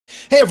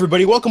Hey,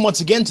 everybody. Welcome once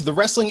again to the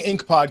Wrestling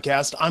Inc.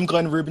 podcast. I'm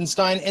Glenn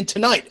Rubenstein, and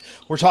tonight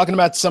we're talking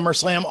about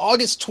SummerSlam,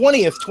 August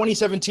 20th,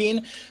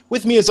 2017.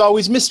 With me, as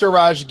always, Mr.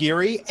 Raj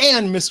Giri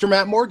and Mr.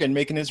 Matt Morgan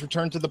making his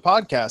return to the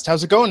podcast.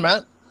 How's it going,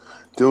 Matt?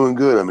 Doing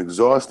good. I'm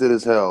exhausted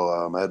as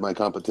hell. I had my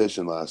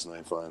competition last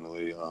night,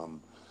 finally.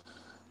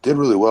 Did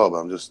really well, but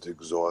I'm just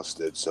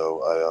exhausted.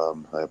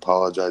 So I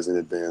apologize in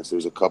advance. There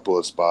was a couple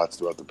of spots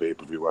throughout the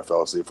pay-per-view where I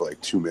fell asleep for like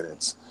 2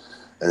 minutes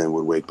and then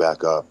would wake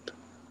back up.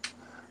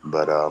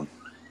 But,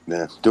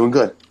 yeah, doing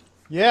good.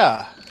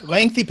 Yeah.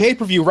 Lengthy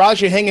pay-per-view.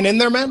 Raj, you hanging in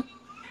there, man?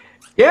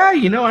 Yeah,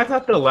 I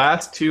thought the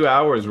last 2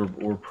 hours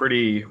were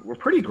pretty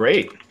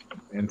great.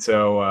 And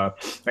so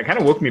that kind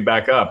of woke me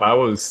back up. I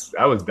was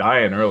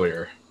dying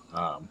earlier.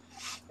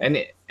 And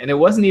it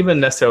wasn't even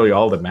necessarily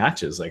all the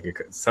matches.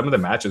 Like some of the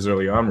matches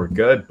early on were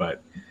good,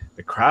 but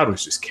the crowd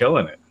was just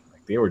killing it.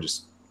 Like they were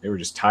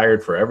just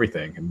tired for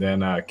everything. And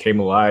then came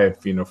alive,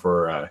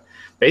 for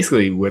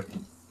basically with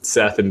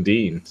Seth and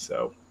Dean.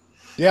 So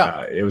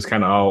yeah, it was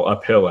kind of all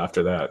uphill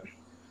after that.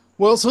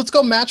 Well, so let's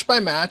go match by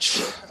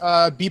match,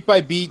 beat by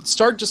beat.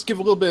 Just give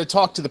a little bit of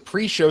talk to the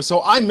pre-show.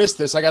 So I missed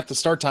this. I got the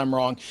start time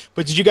wrong.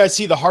 But did you guys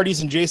see the Hardys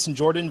and Jason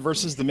Jordan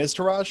versus the Miz,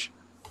 Raj?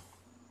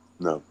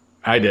 No.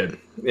 I did,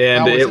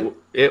 and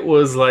it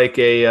was like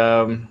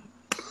a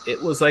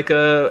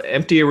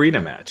empty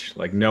arena match.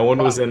 Like no one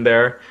was in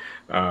there.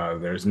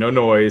 There's no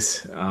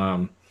noise,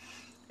 and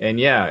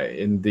yeah,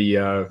 in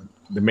the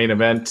main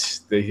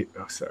event,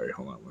 sorry,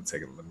 hold on 1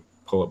 second. Let me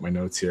pull up my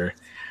notes here.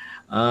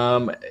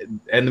 And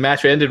the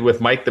match ended with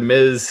with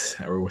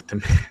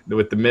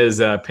the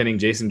Miz pinning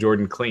Jason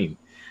Jordan clean.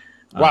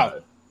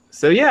 Wow.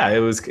 So yeah,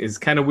 it's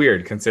kind of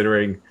weird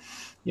considering.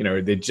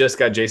 They just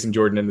got Jason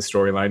Jordan in the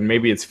storyline.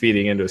 Maybe it's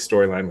feeding into a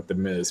storyline with The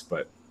Miz,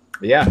 but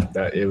yeah,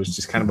 it was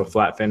just kind of a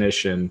flat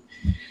finish, and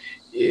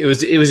it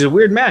was a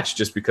weird match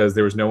just because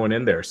there was no one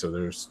in there. So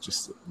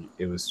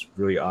it was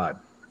really odd.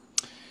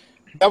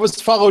 That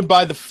was followed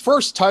by the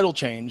first title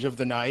change of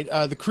the night,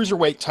 the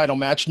Cruiserweight title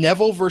match,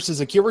 Neville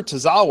versus Akira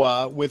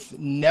Tozawa, with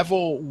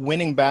Neville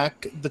winning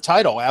back the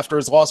title after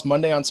his loss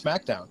Monday on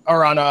SmackDown,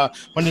 or on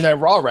Monday Night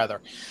Raw, rather.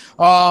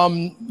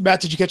 Matt,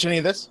 did you catch any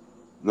of this?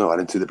 No, I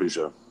didn't see the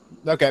pre-show.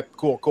 Okay,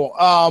 cool.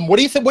 What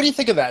do you think? What do you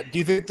think of that? Do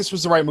you think this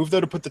was the right move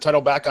though to put the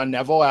title back on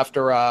Neville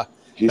after?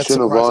 He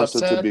shouldn't have lost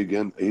it to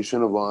begin. He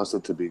shouldn't have lost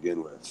it to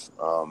begin with.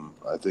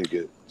 I think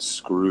it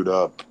screwed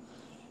up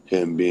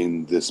him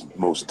being this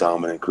most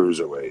dominant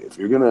cruiserweight. If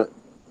you're gonna,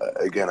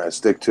 again, I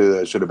stick to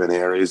it should have been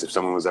Aries. If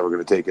someone was ever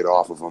gonna take it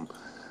off of him,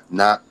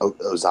 not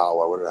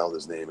Ozawa, whatever the hell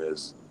his name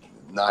is,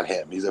 not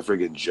him. He's a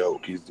friggin'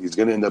 joke. He's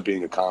gonna end up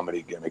being a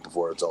comedy gimmick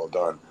before it's all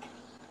done.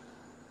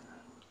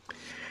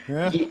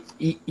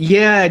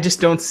 Yeah, I just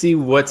don't see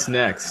what's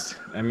next.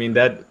 I mean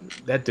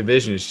that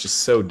division is just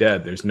so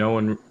dead. There's no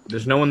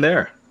one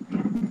there,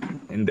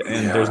 and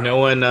there's no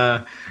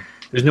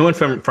one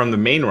from the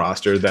main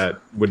roster that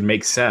would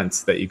make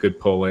sense that you could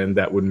pull in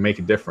that would make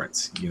a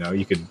difference.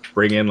 You could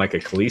bring in like a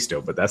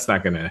Kalisto, but that's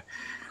not going to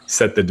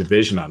set the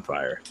division on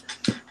fire.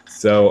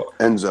 So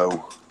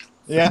Enzo,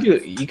 yeah,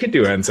 you could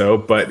do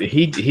Enzo, but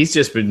he's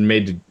just been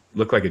made to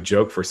look like a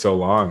joke for so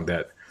long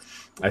that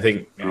I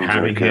think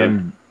having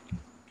him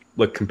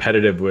look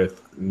competitive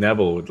with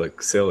Neville would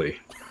look silly.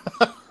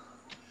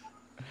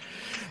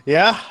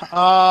 Yeah.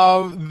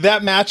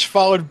 That match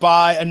followed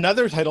by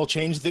another title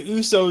change, the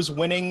Usos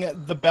winning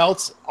the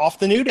belts off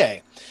the New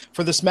Day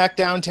for the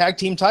SmackDown tag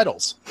team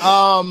titles.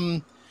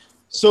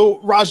 So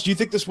Raj, do you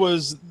think this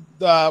was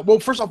well,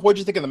 first off, what did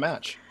you think of the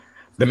match?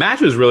 The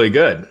match was really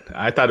good.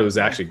 I thought it was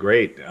actually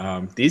great.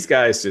 These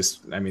guys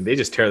they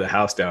just tear the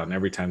house down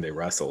every time they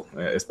wrestle,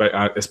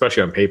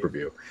 especially on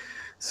pay-per-view.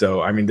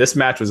 So, this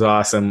match was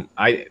awesome.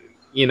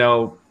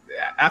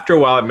 After a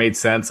while, it made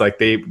sense. Like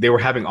they were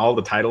having all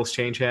the titles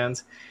change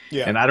hands.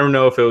 Yeah. And I don't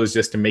know if it was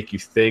just to make you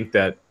think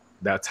that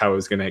that's how it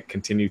was going to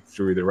continue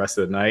through the rest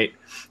of the night,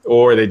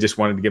 or they just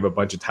wanted to give a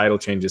bunch of title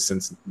changes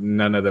since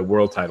none of the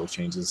world titles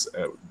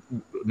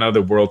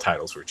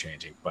were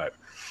changing. But,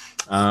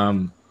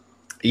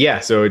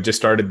 yeah, so it just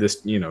started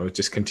this, it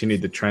just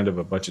continued the trend of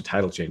a bunch of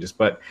title changes.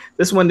 But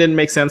this one didn't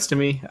make sense to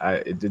me.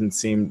 It didn't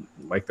seem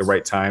like the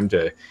right time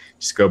to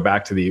just go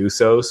back to the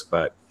Usos,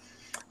 but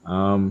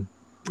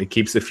it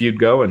keeps the feud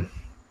going.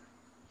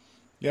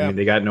 Yeah,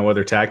 they got no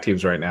other tag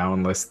teams right now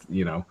unless,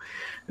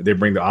 they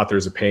bring the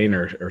Authors of Pain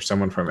or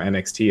someone from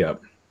NXT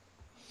up.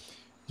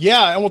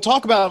 Yeah, and we'll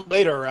talk about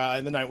later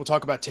in the night. We'll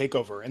talk about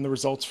TakeOver and the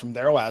results from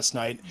there last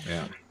night.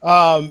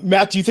 Yeah.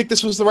 Matt, do you think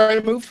this was the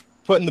right move?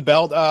 Putting the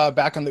belt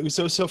back on the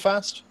Usos so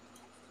fast?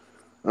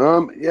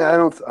 Yeah, I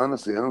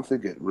don't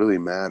think it really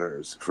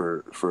matters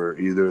for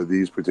either of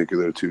these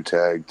particular two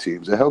tag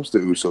teams. It helps the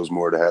Usos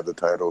more to have the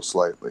title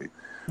slightly.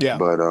 Yeah.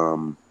 But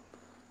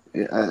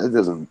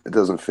it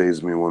doesn't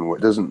faze me one way.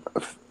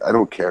 I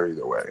don't care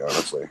either way,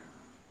 honestly.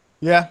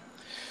 Yeah.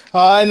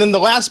 And then the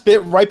last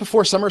bit, right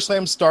before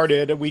SummerSlam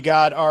started, we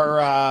got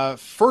our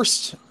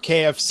first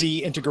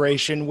KFC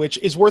integration, which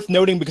is worth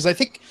noting because I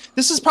think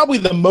this is probably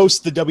the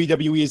most the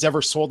WWE has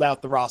ever sold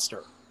out the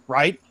roster,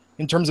 right?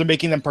 In terms of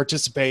making them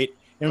participate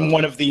in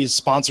one of these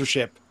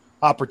sponsorship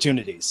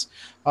opportunities.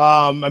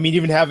 I mean,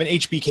 even having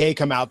HBK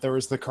come out there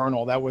as the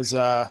Colonel, that was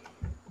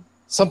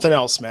something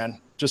else, man.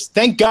 Just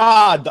thank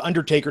God the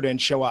Undertaker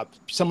didn't show up.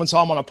 Someone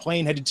saw him on a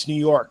plane headed to New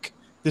York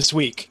this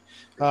week.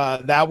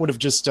 That would have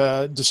just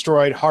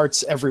destroyed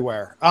hearts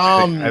everywhere.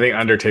 I think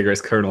Undertaker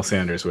as Colonel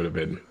Sanders would have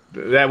been.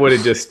 That would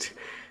have just,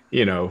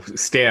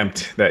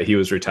 stamped that he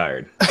was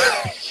retired.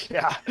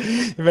 Yeah,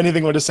 if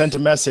anything, would have sent a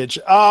message.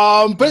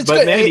 But it's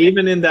good. Man,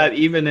 even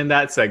in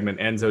that segment,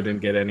 Enzo didn't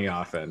get any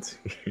offense.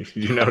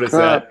 You notice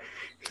that?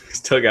 He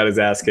still got his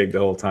ass kicked the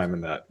whole time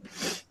in that.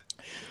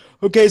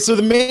 Okay, so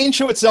the main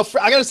show itself,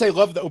 I got to say, I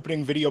love the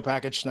opening video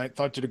package tonight.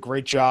 Thought did a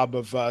great job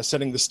of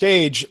setting the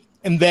stage.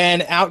 And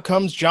then out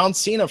comes John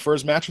Cena for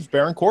his match with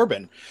Baron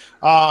Corbin.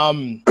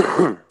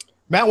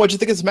 Matt, what'd you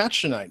think of this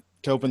match tonight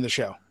to open the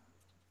show?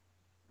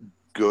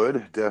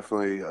 Good,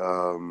 definitely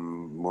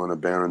one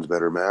of Baron's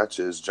better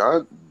matches.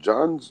 John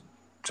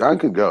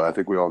can go. I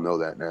think we all know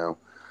that now.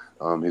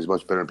 He's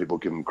much better than people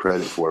give him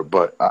credit for.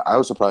 But I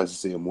was surprised to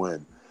see him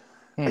win.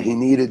 He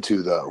needed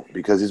to, though,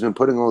 because he's been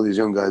putting all these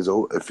young guys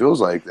over. It feels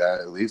like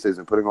that, at least. He's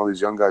been putting all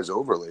these young guys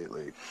over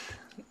lately.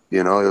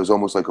 It was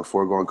almost like a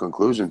foregone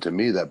conclusion to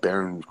me that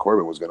Baron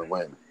Corbin was going to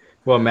win.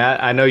 Well,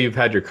 Matt, I know you've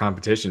had your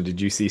competition.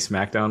 Did you see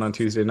SmackDown on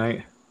Tuesday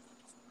night?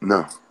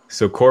 No.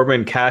 So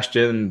Corbin cashed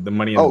in the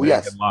Money in the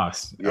Bank and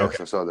lost. Yes,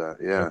 okay. I saw that.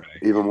 Yeah. Okay.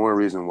 Even more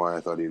reason why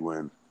I thought he'd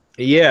win.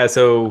 Yeah,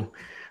 so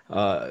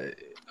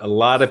a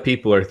lot of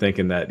people are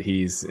thinking that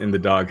he's in the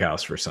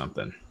doghouse for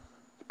something.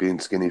 Being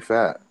skinny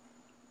fat.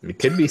 It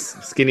could be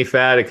skinny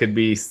fat. It could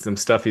be some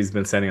stuff he's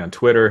been sending on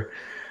Twitter.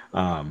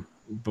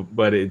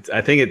 But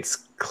I think it's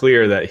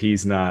clear that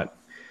he's not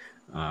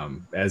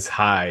as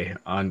high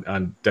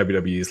on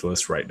WWE's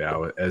list right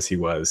now as he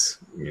was,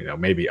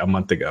 maybe a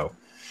month ago.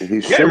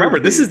 Remember,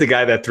 this is the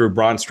guy that threw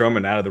Braun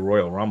Strowman out of the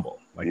Royal Rumble.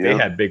 They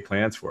had big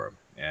plans for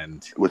him,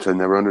 which I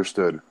never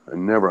understood. I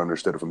never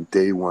understood it from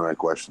day one. I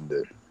questioned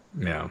it.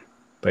 Yeah,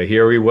 but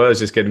here he was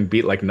just getting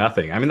beat like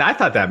nothing. I mean, I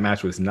thought that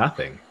match was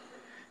nothing.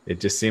 It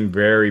just seemed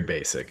very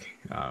basic.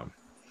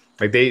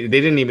 They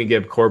didn't even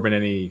give Corbin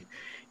any,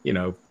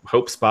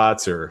 hope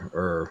spots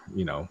or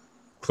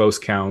close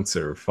counts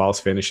or false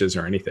finishes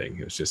or anything.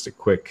 It was just a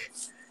quick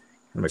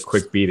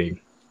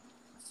beating.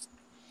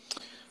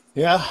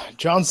 Yeah,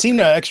 John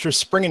Cena, extra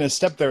spring in his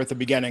step there at the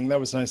beginning. That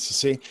was nice to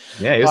see.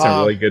 Yeah, he was in a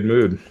really good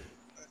mood.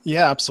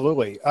 Yeah,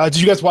 absolutely. Did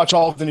you guys watch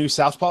all of the new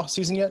Southpaw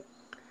season yet?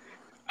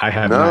 I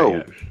have not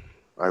yet.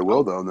 I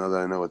will, though, now that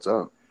I know what's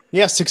up.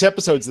 Yeah, 6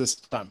 episodes this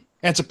time.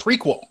 And it's a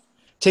prequel.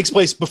 Takes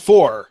place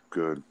before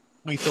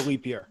Lethal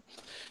Leap Year.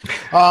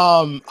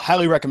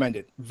 Highly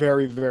recommended.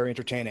 Very, very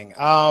entertaining.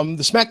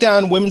 The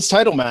SmackDown women's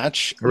title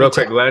match. Real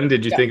quick, Glenn,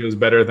 did you think it was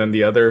better than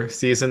the other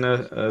season?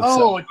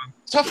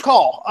 Tough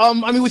call. I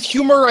mean, with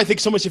humor, I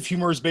think so much of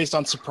humor is based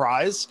on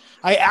surprise.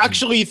 I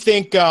actually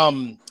think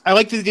I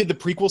like that they did the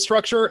prequel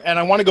structure, and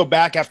I want to go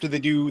back after they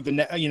do the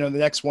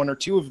next one or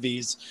two of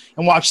these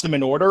and watch them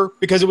in order,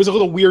 because it was a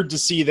little weird to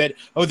see that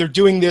they're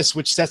doing this,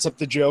 which sets up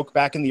the joke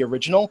back in the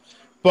original.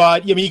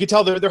 But you could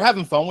tell they're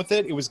having fun with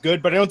it. It was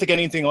good, but I don't think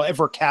anything will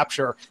ever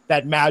capture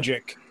that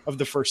magic of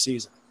the first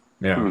season.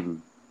 Yeah.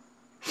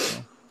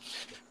 Mm-hmm.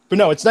 But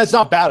no, it's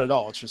not bad at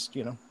all. It's just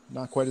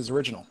not quite as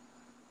original.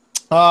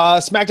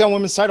 SmackDown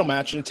Women's Title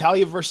match: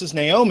 Natalya versus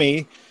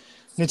Naomi.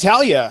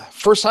 Natalya,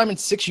 first time in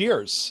 6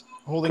 years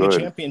holding a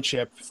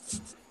championship.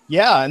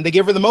 Yeah, and they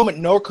gave her the moment.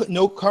 No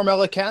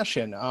Carmella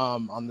cash-in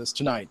on this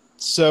tonight.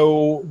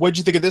 So, what did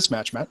you think of this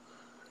match, Matt?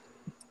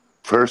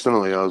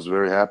 Personally, I was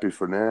very happy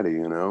for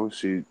Natty.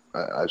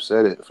 I've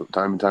said it from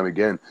time and time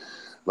again.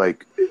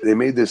 Like, they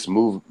made this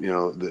move,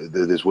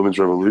 this women's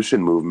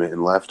revolution movement,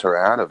 and left her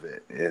out of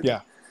it.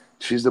 And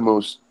she's the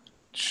most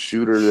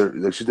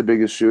shooter. She's the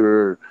biggest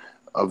shooter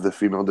of the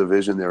female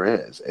division there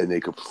is, and they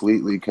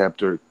completely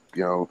kept her,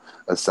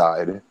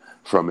 aside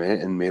from it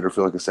and made her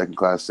feel like a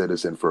second-class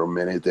citizen for a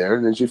minute there,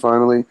 and then she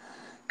finally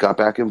got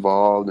back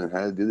involved and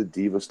had to do the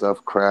diva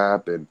stuff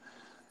crap, and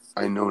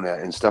I know that,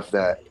 and stuff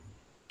that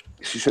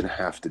she shouldn't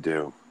have to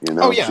do,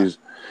 Oh, yeah.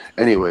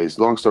 Anyways,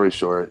 long story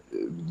short,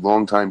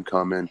 long time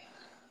coming.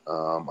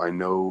 I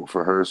know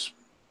for her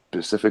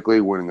specifically,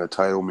 winning a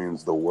title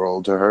means the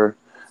world to her.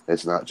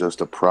 It's not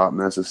just a prop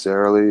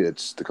necessarily.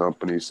 It's the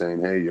company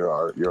saying, "Hey, you're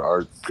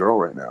our girl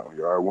right now.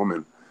 You're our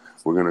woman.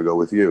 We're gonna go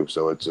with you."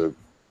 So it's a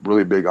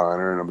really big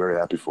honor, and I'm very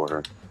happy for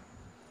her.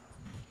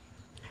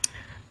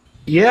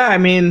 Yeah, I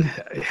mean,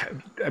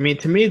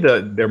 to me,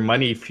 their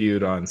money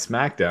feud on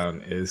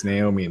SmackDown is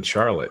Naomi and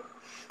Charlotte.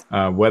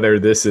 Whether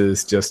this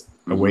is just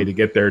a way to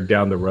get there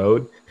down the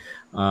road,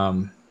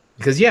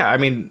 because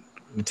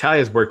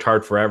Natalya's worked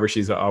hard forever.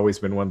 She's always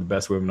been one of the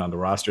best women on the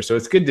roster, so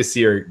it's good to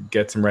see her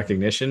get some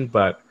recognition.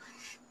 But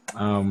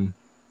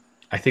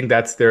I think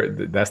that's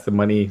the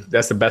money.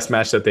 That's the best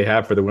match that they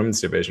have for the women's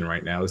division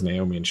right now is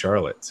Naomi and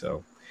Charlotte.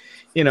 So,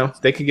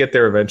 they could get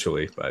there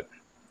eventually, but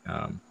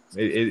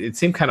it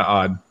seemed kind of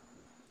odd.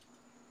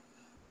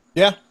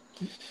 Yeah.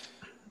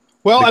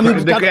 Well,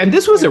 and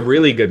this was a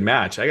really good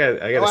match. I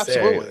got to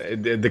say,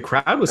 the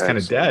crowd was kind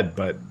of dead,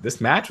 but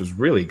this match was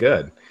really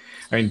good.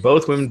 I mean,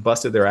 both women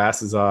busted their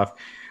asses off.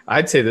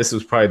 I'd say this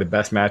was probably the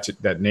best match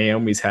that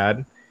Naomi's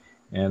had.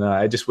 And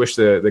I just wish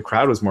the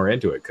crowd was more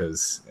into it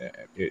because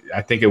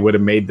I think it would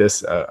have made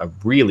this a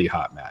really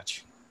hot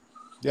match.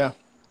 Yeah.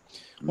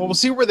 Well, we'll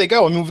see where they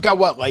go. I mean, we've got,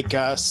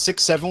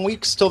 6-7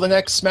 weeks till the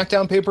next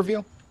SmackDown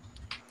pay-per-view?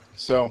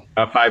 So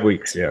 5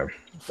 weeks, yeah.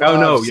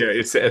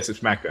 It's a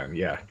SmackDown,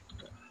 yeah.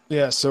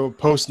 Yeah, so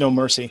post No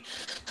Mercy.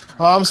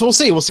 So we'll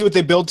see. We'll see what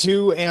they build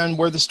to and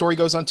where the story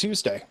goes on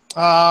Tuesday.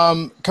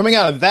 Coming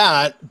out of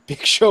that,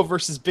 Big Show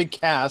versus Big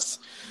Cass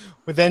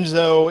with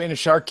Enzo in a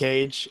shark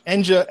cage.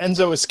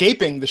 Enzo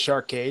escaping the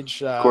shark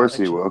cage. Of course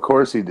he will. Of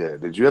course he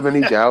did. Did you have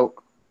any doubt?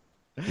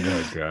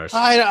 Oh gosh.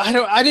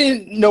 I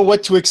didn't know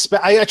what to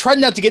expect. I tried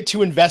not to get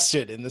too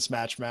invested in this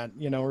match, Matt.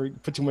 Or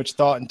put too much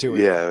thought into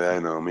it. Yeah, I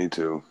know. Me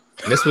too.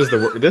 This was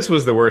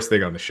the worst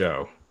thing on the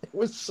show. It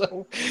was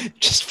so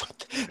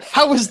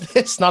how was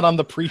this not on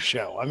the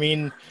pre-show? I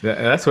mean,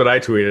 that's what I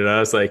tweeted. I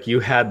was like, you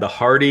had the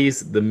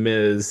Hardys, the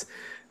Miz,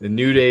 the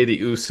New Day, the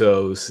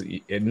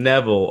Usos, and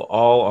Neville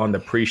all on the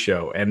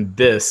pre-show, and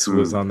this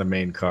was on the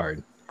main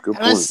card. Good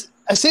point.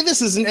 I say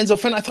this as an Enzo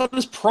fan. I thought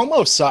his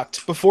promo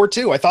sucked before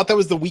too. I thought that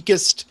was the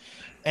weakest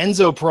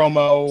Enzo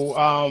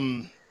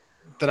promo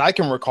that I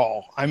can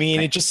recall. I mean,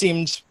 it just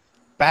seemed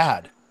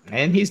bad.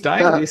 And he's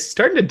dying. He's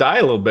starting to die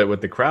a little bit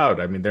with the crowd.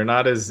 I mean, they're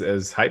not as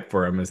hyped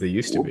for him as they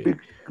used to be.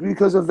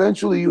 Because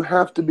eventually you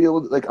have to be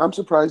able to, I'm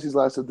surprised he's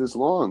lasted this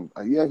long.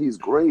 Yeah, he's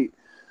great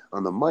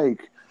on the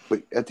mic,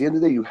 but at the end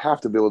of the day, you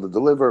have to be able to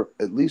deliver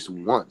at least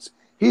once.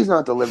 He's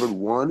not delivered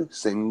one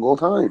single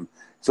time.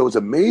 So it's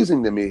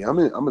amazing to me.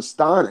 I'm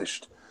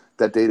astonished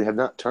that they have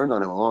not turned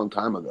on him a long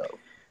time ago.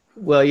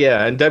 Well,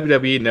 yeah, and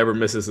WWE never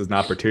misses an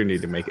opportunity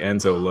to make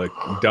Enzo look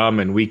dumb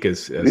and weak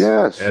as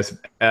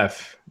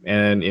F.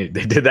 And they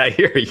did that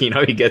here.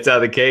 He gets out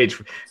of the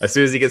cage. As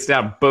soon as he gets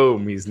down,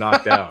 boom, he's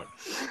knocked out.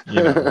 He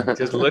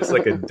just looks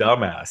like a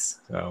dumbass.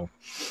 So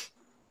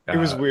it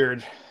was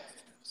weird.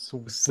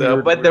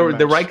 But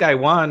the right guy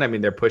won. I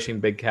mean, they're pushing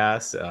Big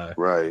Cass.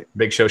 Right.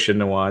 Big Show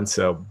shouldn't have won.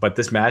 But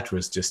this match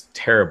was just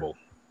terrible.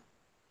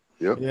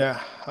 Yep. Yeah.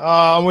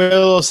 We had a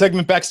little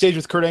segment backstage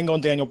with Kurt Angle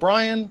and Daniel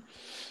Bryan.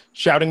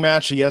 Shouting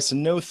match, a yes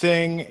and no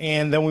thing,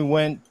 and then we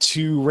went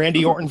to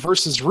Randy Orton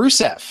versus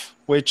Rusev,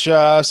 which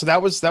so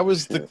that was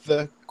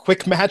the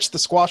quick match, the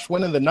squash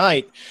win of the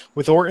night,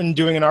 with Orton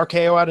doing an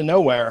RKO out of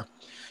nowhere.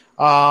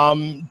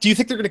 Do you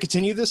think they're going to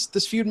continue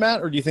this feud,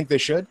 Matt, or do you think they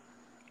should?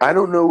 I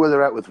don't know where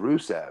they're at with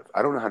Rusev.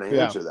 I don't know how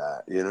to answer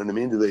that. You know what I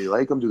mean? Do they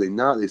like him? Do they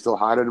not? They still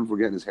hot at him for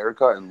getting his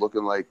haircut and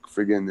looking like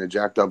friggin'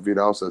 jacked up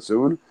Vidal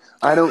Sassoon?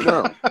 I don't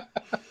know.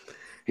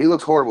 He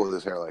looks horrible with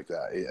his hair like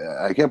that.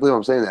 I can't believe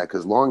I'm saying that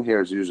because long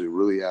hair is usually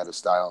really out of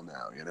style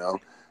now,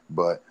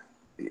 But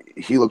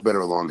he looked better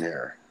with long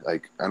hair.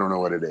 I don't know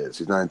what it is.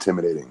 He's not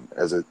intimidating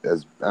as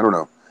I don't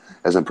know,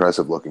 as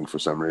impressive looking for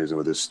some reason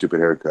with his stupid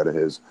haircut of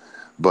his.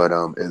 But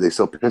are they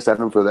still pissed at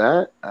him for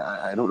that?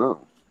 I don't know.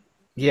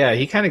 Yeah,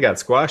 he kind of got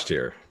squashed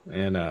here,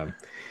 and I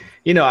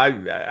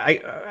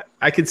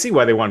could see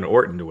why they wanted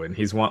Orton to win.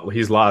 He's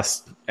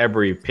lost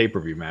every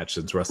pay-per-view match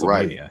since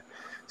WrestleMania. Right.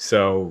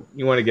 So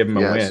you want to give him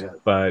a win,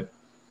 but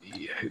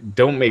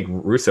don't make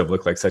Rusev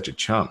look like such a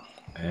chump.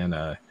 And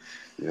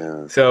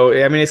so,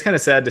 I mean, it's kind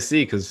of sad to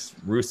see because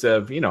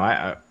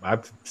Rusev,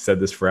 I've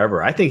said this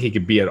forever. I think he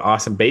could be an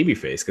awesome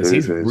babyface because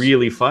he's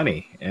really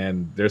funny.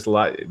 And there's a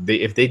lot.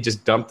 If they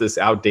just dump this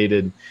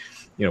outdated,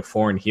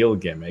 foreign heel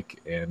gimmick,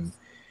 and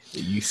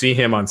you see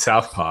him on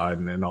Southpaw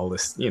and all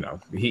this,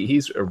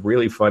 he's a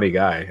really funny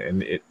guy.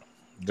 And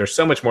there's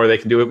so much more they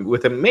can do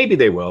with him. Maybe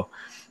they will,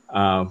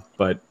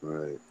 but.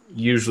 Right.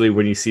 Usually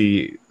when you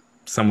see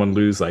someone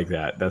lose like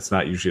that, that's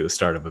not usually the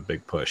start of a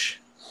big push.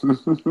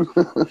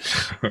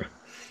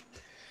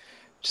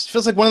 Just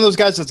feels like one of those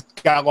guys that's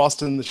got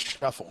lost in the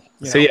shuffle.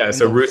 So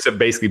Rusev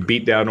basically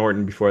beat down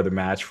Orton before the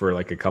match for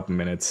like a couple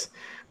minutes.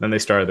 Then they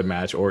started the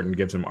match. Orton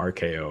gives him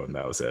RKO, and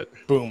that was it.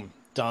 Boom.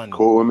 Done.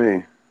 Cool with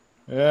me.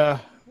 Yeah.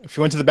 If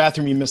you went to the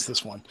bathroom, you missed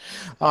this one.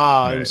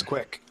 Right. It was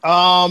quick.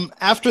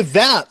 After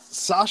that,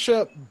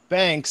 Sasha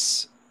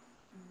Banks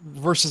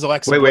versus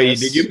Alexa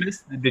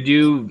Bliss. Did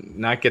you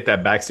not get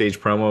that backstage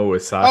promo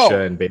with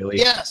Sasha and Bayley?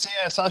 Yes,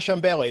 Sasha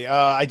and Bayley.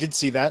 I did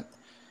see that.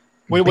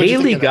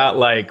 Bayley got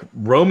like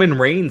Roman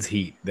Reigns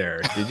heat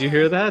there. Did you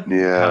hear that?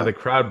 Yeah. How the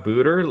crowd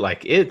booed her?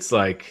 It's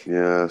like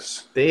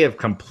they have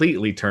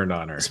completely turned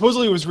on her.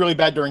 Supposedly it was really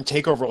bad during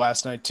TakeOver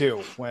last night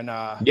too. When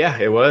yeah,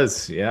 it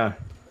was. Yeah.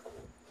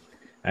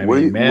 I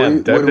mean,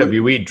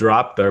 WWE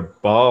dropped their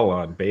ball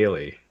on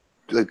Bayley.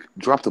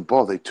 Dropped the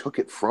ball. They took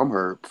it from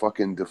her,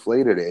 fucking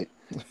deflated it.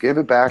 Gave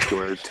it back to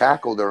her,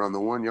 tackled her on the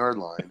 1 yard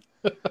line.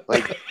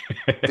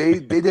 They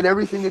did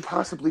everything they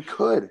possibly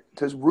could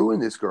to ruin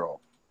this girl.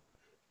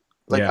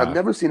 I've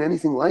never seen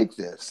anything like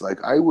this.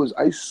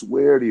 I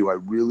swear to you, I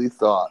really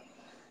thought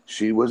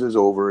she was as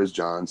over as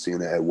John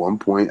Cena at one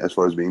point as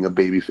far as being a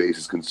babyface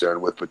is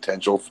concerned with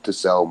potential to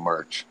sell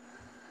merch.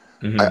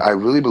 Mm-hmm. I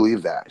really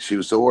believe that. She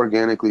was so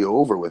organically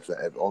over with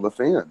all the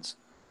fans.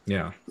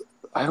 Yeah.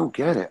 I don't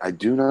get it. I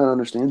do not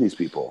understand these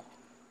people.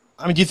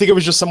 I mean, do you think it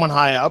was just someone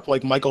high up,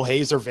 like Michael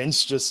Hayes or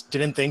Vince, just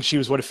didn't think she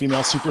was what a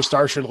female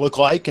superstar should look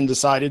like and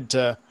decided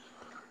to,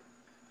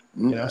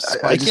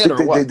 spike it,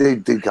 or what? They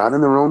got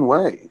in their own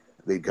way.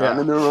 They got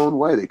in their own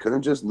way. They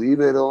couldn't just leave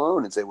it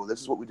alone and say, well,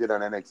 this is what we did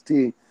on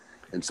NXT.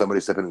 And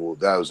somebody stepped in, well,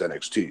 that was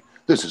NXT.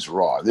 This is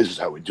Raw. This is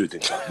how we do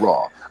things on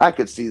Raw. I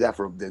could see that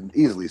from them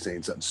easily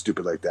saying something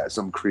stupid like that.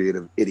 Some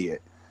creative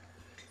idiot.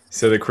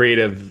 So the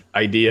creative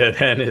idea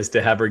then is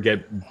to have her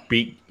get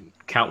beat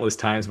countless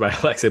times by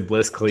Alexa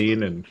Bliss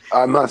clean. And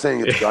I'm not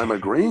saying I'm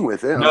agreeing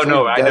with it. I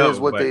know. That is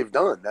what they've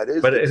done. That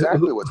is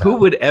exactly what's happened. Who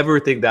would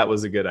ever think that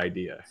was a good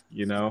idea?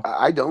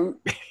 I don't.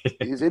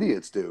 These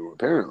idiots do,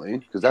 apparently,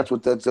 because that's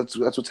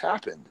what's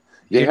happened.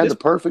 They had the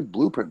perfect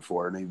blueprint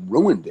for it, and they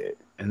ruined it.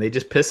 And they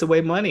just piss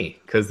away money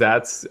because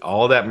that's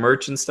all that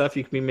merch and stuff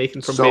you can be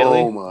making from so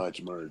Bayley. So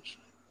much merch.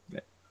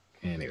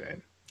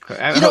 Anyway,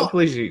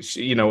 hopefully,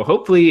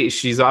 hopefully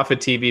she's off of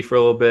TV for a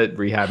little bit,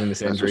 rehabbing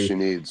this injury. That's what she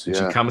needs. Yeah.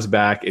 She comes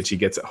back and she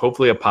gets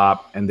hopefully a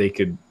pop, and they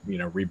could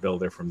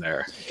rebuild her from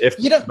there.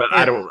 But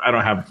I don't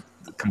have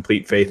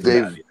complete faith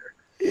in that either.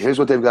 Here's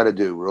what they've got to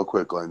do, real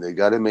quick, Glenn. They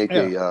got to make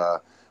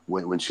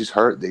when she's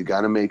hurt, they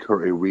got to make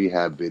her a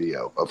rehab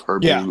video of her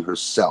being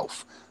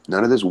herself.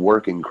 None of this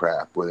working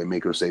crap where they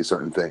make her say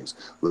certain things.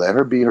 Let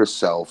her be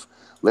herself.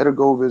 Let her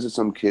go visit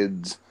some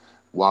kids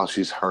while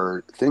she's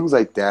hurt. Things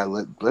like that.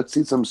 Let's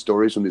see some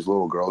stories from these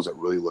little girls that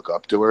really look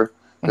up to her.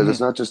 Because it's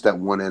not just that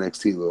one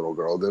NXT little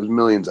girl. There's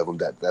millions of them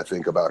that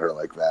think about her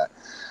like that.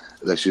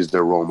 That she's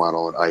their role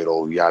model and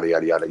idol, yada,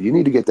 yada, yada. You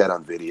need to get that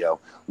on video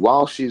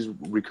while she's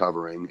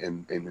recovering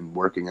and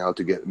working out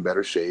to get in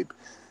better shape.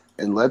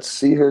 And let's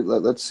see her.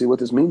 Let's see what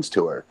this means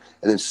to her,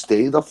 and then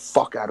stay the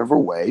fuck out of her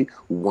way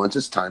once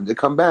it's time to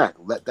come back.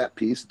 Let that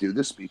piece do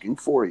the speaking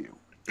for you.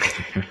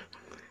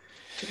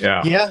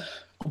 Yeah.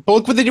 But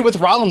look what they did with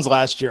Rollins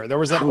last year. There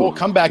was that whole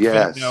comeback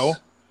video. It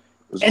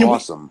was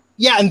awesome.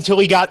 Until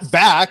he got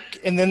back,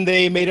 and then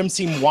they made him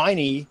seem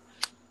whiny,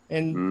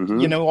 and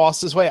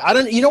lost his way. I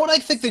don't. You know what I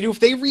think they do if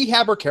they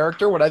rehab her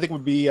character? What I think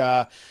would be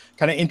kind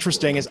of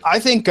interesting is I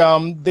think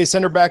they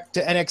send her back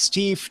to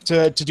NXT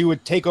to do a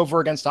takeover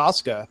against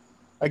Asuka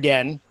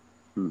again,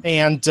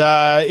 and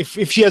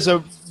if she has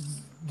a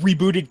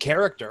rebooted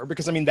character,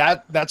 because I mean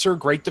that's her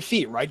great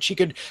defeat, right? She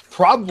could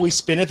probably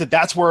spin it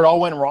that's where it all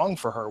went wrong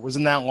for her, was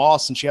in that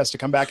loss, and she has to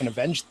come back and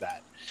avenge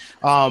that.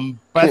 But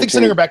I think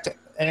sending her back to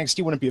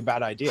NXT wouldn't be a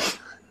bad idea.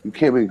 We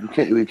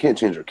can't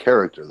change her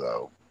character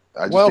though.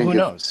 Who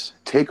knows?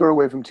 Take her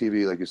away from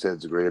TV, like you said,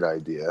 it's a great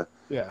idea.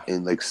 Yeah.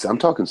 And I'm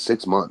talking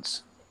 6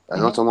 months. I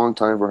know it's a long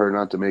time for her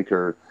not to make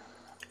her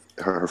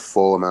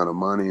full amount of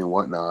money and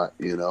whatnot,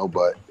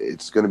 but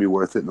it's going to be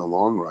worth it in the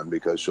long run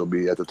because she'll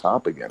be at the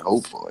top again,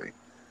 hopefully.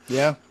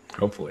 Yeah.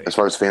 Hopefully. As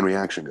far as fan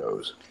reaction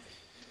goes.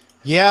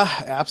 Yeah,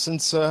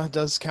 absence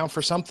does count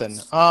for something.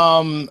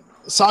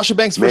 Sasha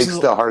Banks makes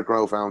versus the Heart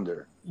Grow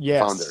founder.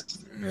 Yes.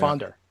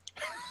 Founder.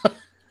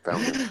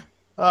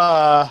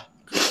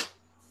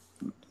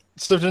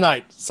 So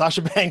tonight,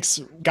 Sasha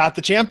Banks got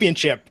the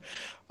championship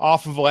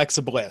off of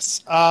Alexa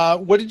Bliss.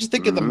 What did you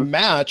think of the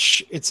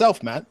match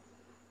itself, Matt?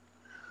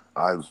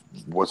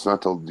 What's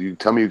not to you?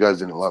 Tell me you guys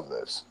didn't love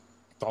this.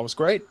 Thought it was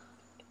great.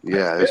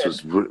 Yeah, this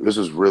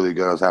was really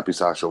good. I was happy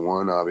Sasha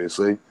won,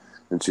 obviously,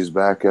 and she's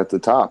back at the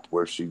top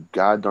where she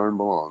god darn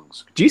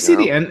belongs. Do you see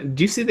the end?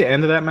 Do you see the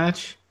end of that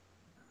match?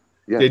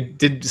 Yeah.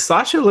 Did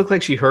Sasha look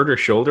like she hurt her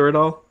shoulder at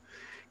all?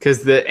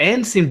 Because the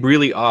end seemed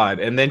really odd,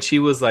 and then she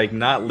was like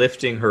not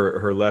lifting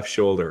her left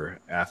shoulder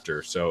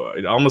after, so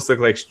it almost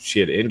looked like she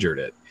had injured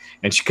it,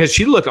 and because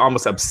she looked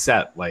almost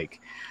upset,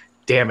 like,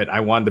 "Damn it, I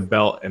won the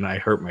belt and I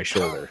hurt my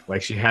shoulder."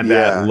 Like she had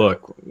that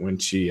look when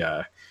she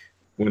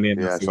went in.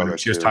 When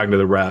she was talking to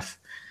the ref.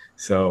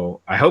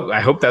 So I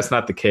hope that's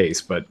not the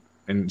case,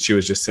 and she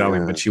was just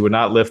selling, but she would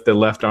not lift the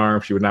left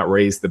arm, she would not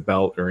raise the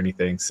belt or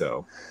anything.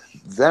 So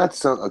that's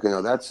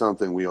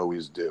something we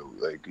always do.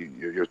 Like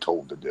you're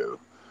told to do.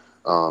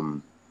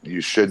 You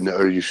should know,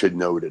 or you should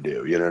know to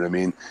do. You know what I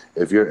mean?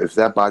 If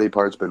that body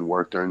part's been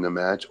worked during the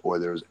match, or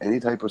there's any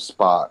type of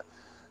spot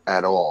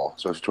at all,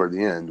 especially toward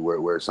the end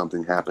where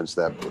something happens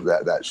to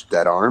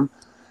that arm,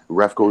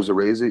 ref goes to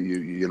raise it.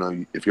 You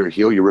know, if you're a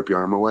heel, you rip your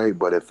arm away.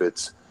 But if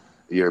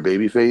you're a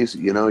baby face,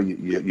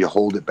 you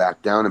hold it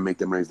back down and make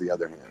them raise the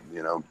other hand.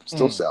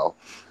 Still sell.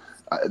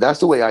 That's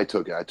the way I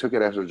took it. I took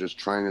it after just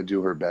trying to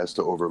do her best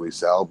to overly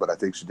sell, but I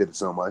think she did it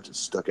so much it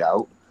stuck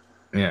out.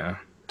 Yeah.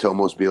 To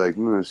almost be like,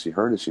 is she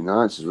hurt? Is she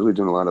not? She's really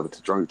doing a lot of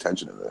drawing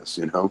attention to this,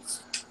 I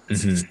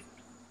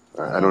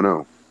don't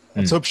know.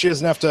 Let's hope she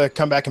doesn't have to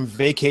come back and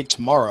vacate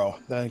tomorrow,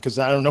 because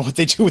I don't know what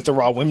they do with the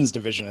Raw Women's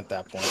division at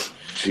that point.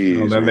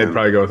 Jeez, then they'd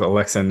probably go with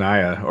Alexa and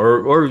Nia,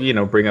 or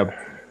bring up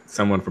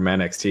someone from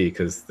NXT,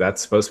 because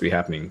that's supposed to be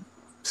happening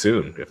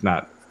soon, if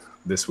not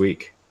this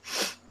week.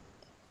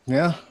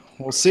 Yeah,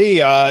 we'll see.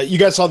 You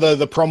guys saw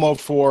the promo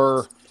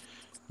for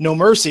No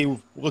Mercy.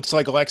 Looks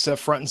like Alexa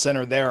front and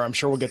center there. I'm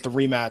sure we'll get the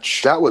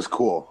rematch. That was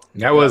cool.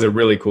 That was a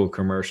really cool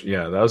commercial.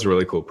 Yeah, that was a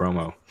really cool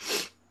promo.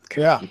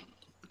 Yeah.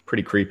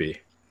 Pretty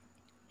creepy.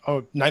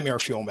 Oh, nightmare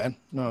fuel, man.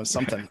 No,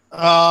 something.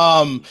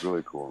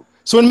 Really cool.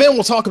 So in a minute,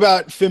 we'll talk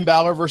about Finn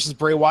Balor versus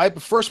Bray Wyatt.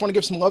 But first, I want to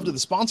give some love to the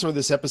sponsor of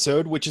this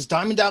episode, which is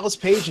Diamond Dallas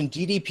Page and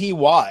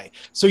DDPY.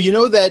 So you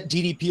know that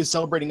DDP is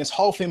celebrating his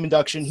Hall of Fame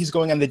induction. He's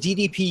going on the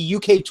DDP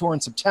UK tour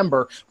in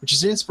September, which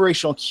is an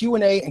inspirational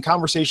Q&A and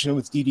conversation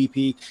with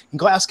DDP in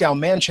Glasgow,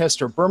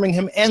 Manchester,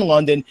 Birmingham, and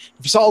London.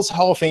 If you saw his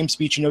Hall of Fame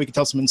speech, you know he can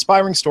tell some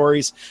inspiring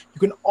stories. You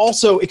can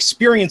also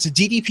experience a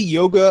DDP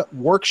yoga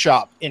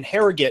workshop in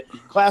Harrogate,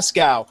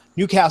 Glasgow,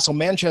 Newcastle,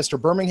 Manchester,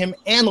 Birmingham,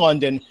 and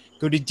London.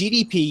 Go to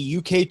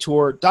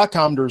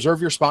ddpuktour.com to reserve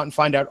your spot and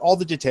find out all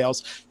the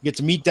details. You get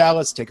to meet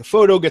Dallas, take a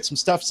photo, get some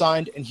stuff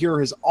signed, and hear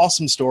his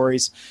awesome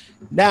stories.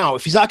 Now,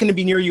 if he's not going to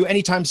be near you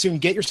anytime soon,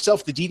 get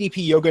yourself the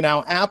DDP Yoga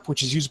Now app,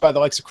 which is used by the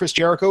likes of Chris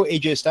Jericho,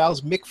 AJ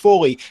Styles, Mick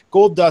Foley,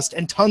 Goldust,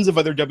 and tons of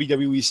other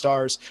WWE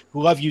stars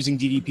who love using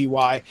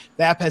DDPY.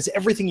 The app has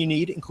everything you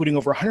need, including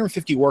over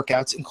 150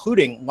 workouts,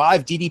 including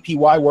live DDPY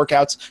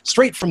workouts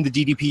straight from the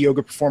DDP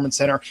Yoga Performance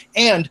Center.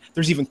 And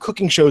there's even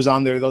cooking shows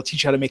on there. They'll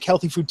teach you how to make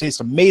healthy food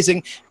taste amazing,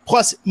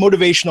 plus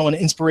motivational and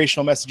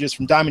inspirational messages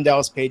from Diamond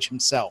Dallas Page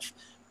himself.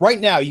 Right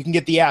now, you can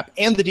get the app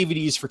and the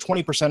DVDs for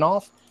 20%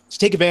 off. To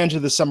take advantage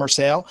of the summer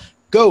sale,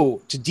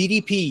 go to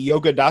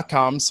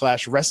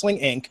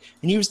ddpyoga.com/wrestlinginc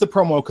and use the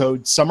promo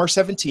code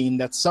SUMMER17.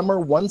 That's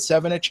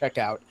SUMMER17 at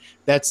checkout.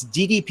 That's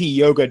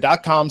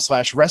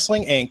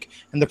ddpyoga.com/wrestlinginc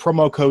and the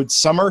promo code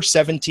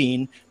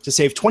SUMMER17 to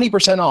save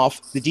 20%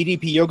 off the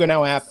DDP Yoga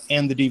Now app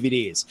and the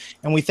DVDs.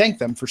 And we thank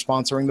them for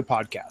sponsoring the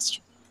podcast.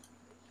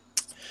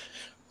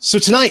 So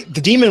tonight,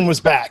 the Demon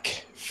was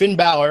back. Finn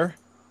Balor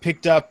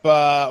picked up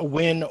a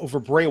win over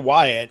Bray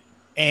Wyatt,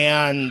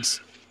 and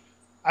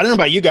I don't know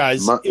about you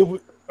guys.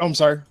 I'm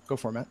sorry. Go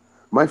for it, Matt.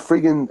 My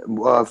freaking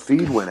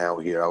feed went out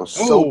here. I was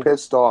so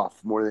pissed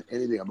off more than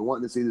anything. I've been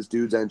wanting to see this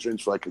dude's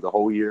entrance for like the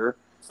whole year.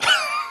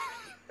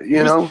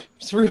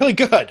 It's really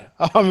good.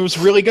 It was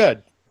really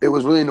good. It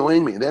was really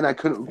annoying me. Then I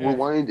couldn't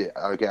rewind it.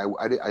 Okay,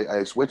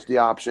 I switched the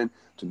option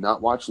to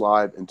not watch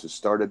live and to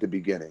start at the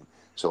beginning,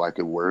 so I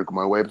could work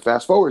my way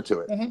fast forward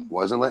to it. Mm-hmm.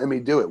 Wasn't letting me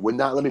do it. Would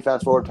not let me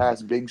fast forward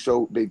past Big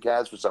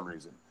Cass for some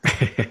reason.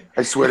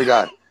 I swear to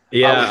God.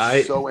 Yeah, I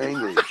was so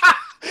angry.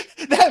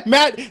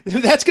 Matt,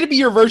 that's going to be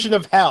your version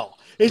of hell.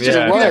 It's just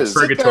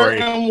purgatory.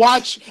 Sit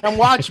there and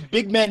watch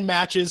big men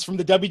matches from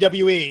the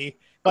WWE,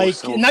 like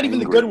so not even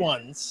the good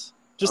ones,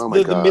 just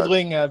the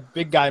middling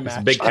big guy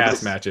matches. Big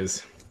Cass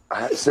matches.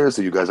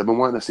 Seriously, you guys, I've been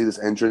wanting to see this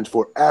entrance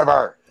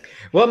forever.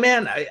 Well,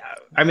 man,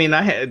 I mean,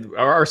 I had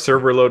our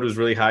server load was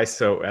really high,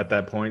 so at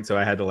that point, so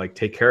I had to like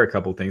take care of a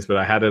couple things, but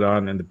I had it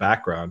on in the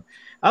background.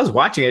 I was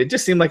watching it; it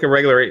just seemed like a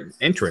regular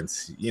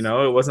entrance. You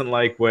know, it wasn't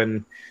like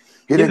when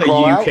in the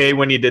UK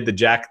when he did the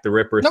Jack the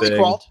Ripper thing. He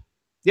crawled.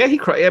 Yeah, he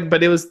crawled. Yeah,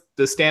 but it was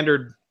the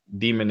standard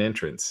demon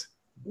entrance.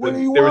 What do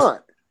you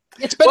want?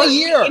 It's been a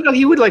year. You know,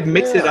 he would like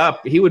mix it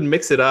up. He would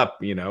mix it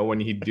up. You know, when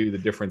he'd do the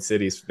different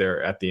cities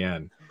there at the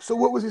end. So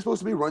what was he supposed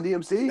to be? Run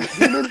DMC?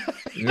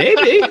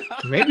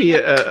 maybe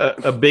a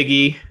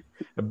Biggie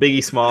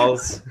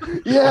Smalls.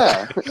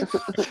 Yeah,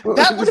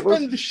 that would have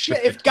been the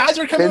shit. If guys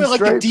were coming with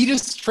like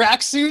Adidas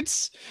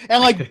tracksuits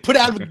and like put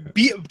out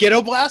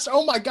Ghetto Blast,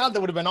 oh my God,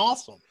 that would have been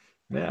awesome.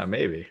 Yeah,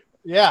 maybe.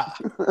 Yeah.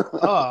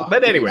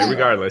 But anyway,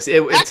 regardless,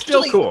 it's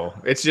still cool.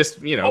 It's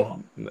just, you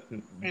know,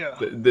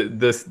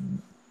 this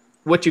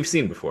what you've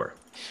seen before.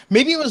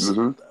 Maybe it was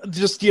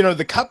just, you know,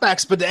 the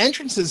cutbacks, but the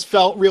entrances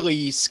felt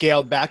really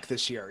scaled back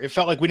this year. It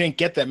felt like we didn't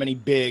get that many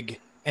big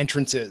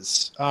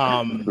entrances.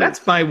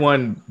 That's my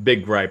one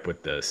big gripe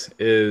with this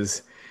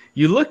is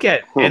you look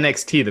at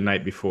NXT the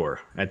night before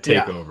at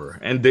TakeOver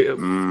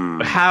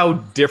and how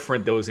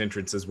different those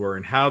entrances were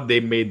and how they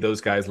made those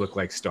guys look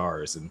like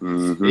stars.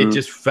 And it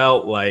just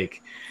felt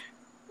like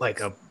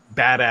a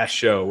badass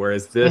show,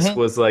 whereas this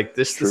was like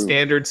the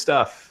standard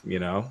stuff, you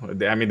know.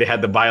 I mean, they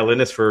had the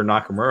violinist for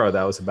Nakamura.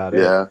 That was about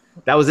it.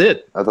 That was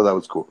it. I thought that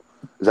was cool.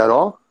 Is that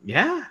all?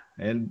 Yeah.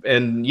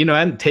 And you know,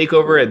 and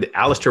TakeOver, and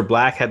Aleister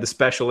Black had the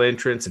special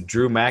entrance, and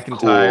Drew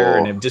McIntyre,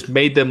 and it just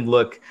made them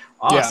look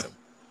awesome. Yeah.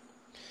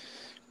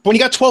 But when you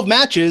got 12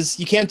 matches,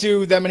 you can't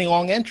do that many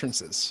long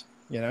entrances.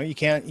 You know, you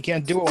can't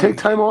do it. Take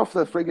time off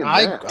the friggin'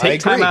 match.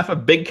 Take time off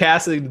of Big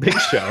Cass and Big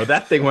Show.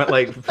 That thing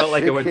felt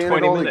like it went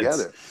 20 minutes.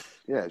 Together.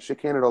 Yeah, shit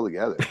can it all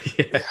together.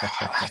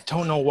 I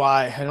don't know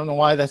why.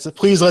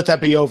 Please let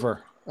that be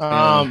over.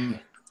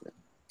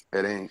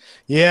 It ain't.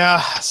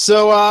 Yeah.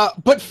 So,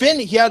 but Finn,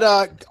 he had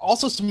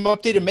also some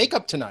updated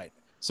makeup tonight.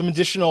 Some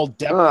additional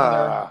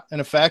depth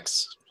and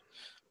effects.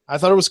 I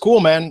thought it was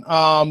cool, man.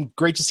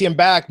 Great to see him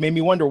back. Made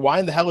me wonder why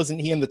in the hell isn't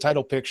he in the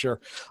title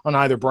picture on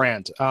either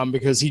brand?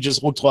 Because he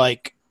just looked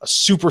like a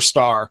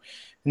superstar,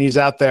 and he's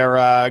out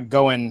there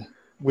going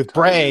with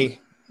Bray.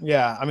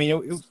 Yeah, I mean,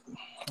 it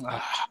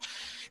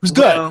was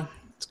good. Well,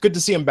 it's good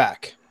to see him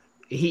back.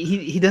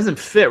 He doesn't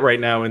fit right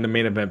now in the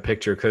main event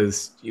picture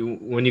because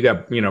when you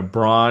got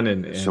Braun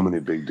and so many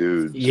big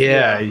dudes.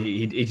 Yeah,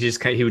 he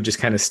would just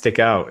kind of stick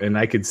out, and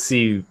I could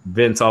see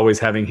Vince always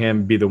having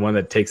him be the one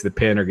that takes the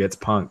pin or gets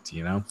punked,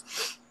 you know.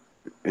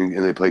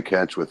 And they play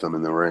catch with him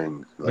in the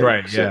ring, like,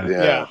 right?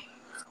 Yeah.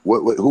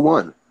 What? Who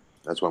won?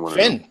 That's what I want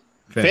to know.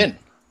 Finn.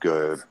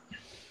 Good.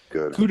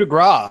 Good. Coup de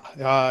grace.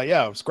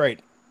 Yeah, it was great.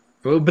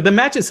 Well, but the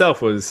match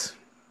itself was,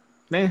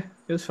 it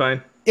was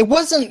fine. It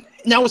wasn't.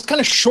 Now it was kind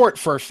of short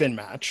for a Finn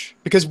match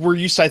because we're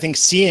used to, I think,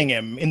 seeing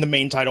him in the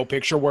main title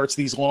picture where it's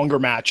these longer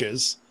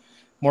matches,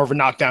 more of a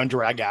knockdown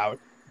drag out.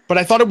 But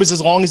I thought it was as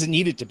long as it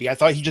needed to be. I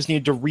thought he just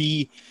needed to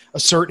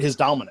reassert his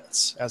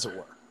dominance, as it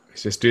were.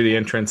 Just do the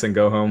entrance and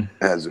go home.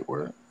 As it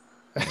were.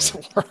 As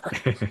it were.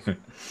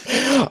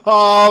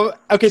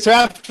 Okay, so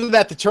after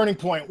that, the turning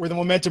point where the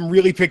momentum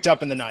really picked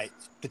up in the night.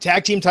 The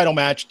tag team title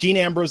match, Dean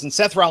Ambrose and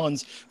Seth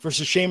Rollins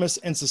versus Sheamus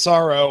and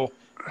Cesaro,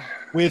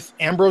 with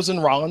Ambrose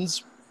and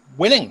Rollins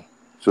winning.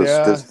 So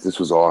this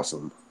was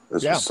awesome.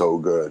 This was so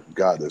good.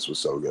 God, this was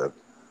so good.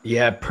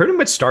 Yeah, pretty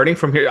much starting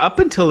from here. Up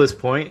until this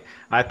point,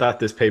 I thought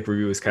this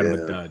pay-per-view was kind of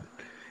a dud.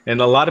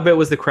 And a lot of it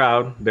was the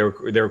crowd. They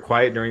were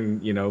quiet during,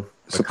 a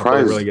couple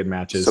of really good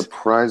matches.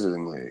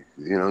 Surprisingly,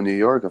 New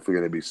York, I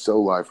figured they'd be so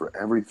live for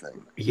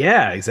everything.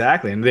 Yeah,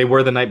 exactly. And they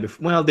were the night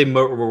before. Well, they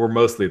were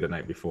mostly the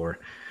night before.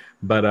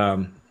 But,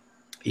 up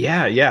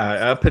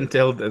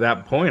until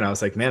that point, I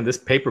was like, man, this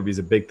pay-per-view is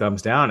a big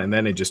thumbs down. And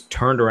then it just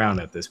turned around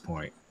at this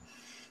point.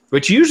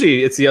 Which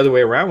usually it's the other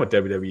way around with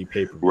WWE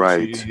pay-per-views.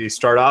 Right. So you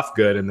start off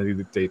good and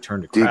then they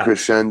turn to crap.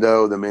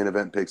 Decrescendo, the main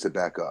event picks it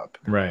back up.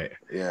 Right.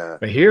 Yeah.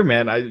 But here,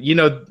 man,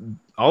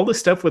 all the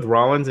stuff with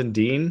Rollins and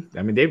Dean,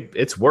 I mean,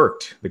 it's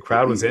worked. The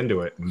crowd was into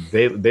it.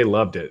 They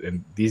loved it.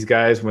 And these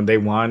guys, when they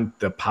won,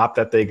 the pop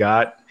that they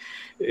got,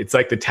 it's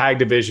like the tag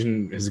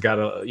division has got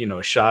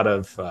a shot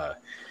of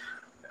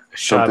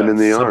something in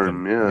the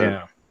arm.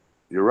 Yeah.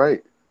 You're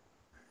right.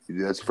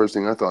 That's the first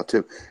thing I thought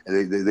too.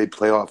 And they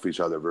play off each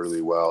other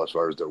really well as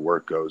far as their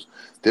work goes.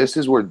 This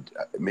is where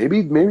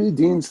maybe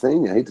Dean's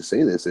thing, I hate to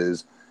say this,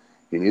 is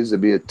he needs to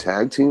be a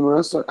tag team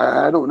wrestler.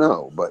 I don't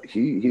know, but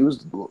he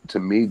was, to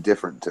me,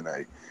 different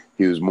tonight.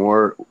 He was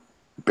more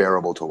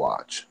bearable to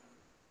watch.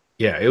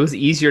 Yeah, it was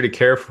easier to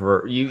care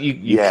for.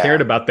 You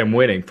cared about them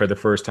winning for the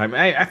first time.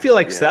 I feel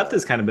like Seth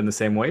has kind of been the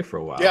same way for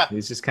a while. Yeah.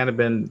 He's just kind of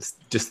been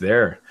just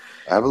there.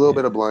 I have a little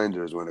bit of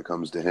blinders when it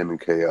comes to him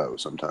and KO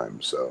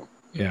sometimes. So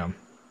yeah.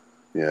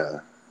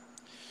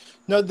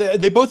 No,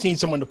 they both need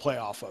someone to play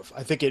off of.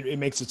 I think it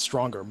makes it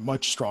stronger,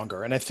 much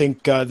stronger. And I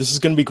think this is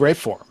going to be great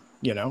for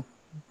them,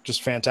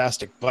 Just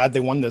fantastic. Glad they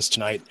won this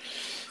tonight.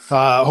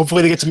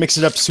 Hopefully they get to mix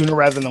it up sooner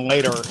rather than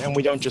later, and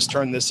we don't just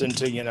turn this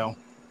into,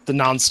 the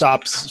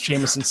nonstop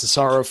Sheamus and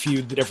Cesaro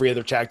feud that every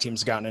other tag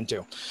team's gotten into.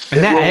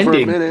 And that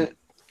ending,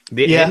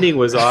 ending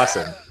was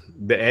awesome.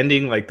 The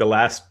ending, like the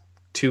last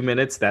 2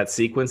 minutes, that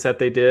sequence that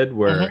they did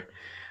where,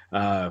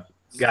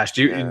 gosh,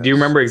 do you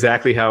remember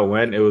exactly how it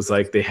went? It was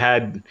like they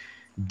had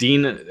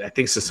Dean, I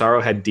think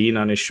Cesaro had Dean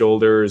on his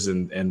shoulders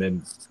and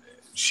then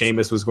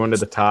Sheamus was going to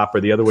the top,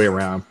 or the other way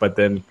around. But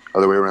then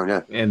other way around,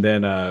 yeah. And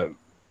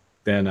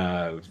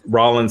then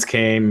Rollins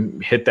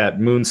came, hit that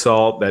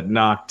moonsault that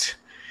knocked.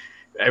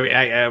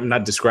 I'm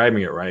not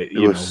describing it right,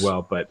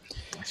 but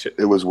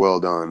it was well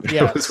done.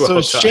 Yeah.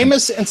 So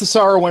Sheamus and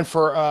Cesaro went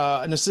for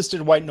an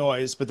assisted white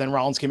noise, but then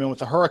Rollins came in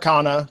with a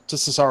Hurricane to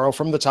Cesaro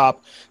from the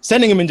top,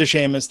 sending him into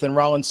Sheamus. Then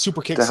Rollins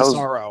super kicks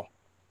Cesaro.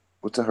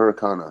 What's a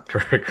Hurricane?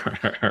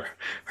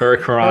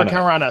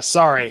 Hurricane.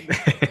 Sorry.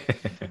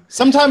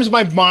 Sometimes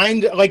my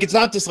mind, like, it's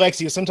not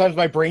dyslexia. Sometimes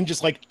my brain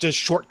just does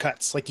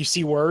shortcuts. Like, you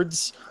see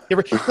words. I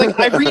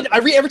read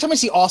every time I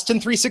see Austin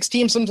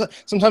 316.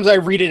 Sometimes I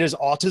read it as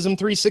Autism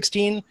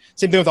 316.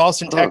 Same thing with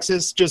Austin,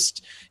 Texas.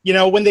 Just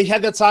when they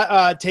had that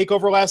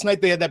takeover last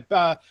night, they had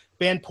that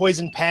band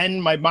Poison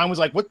Pen. My mind was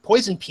like, "What,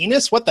 Poison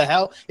Penis? What the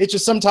hell?" It's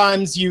just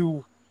sometimes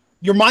your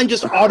mind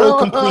just auto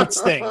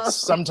completes things.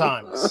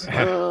 Sometimes,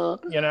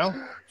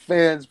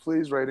 Fans,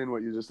 please write in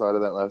what you just thought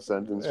of that last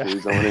sentence,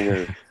 please. I want to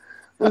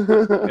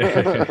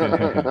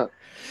hear.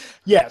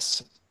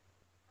 Yes.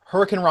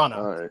 Hurricane Rana.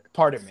 All right.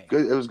 Pardon me.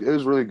 Good. It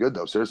was really good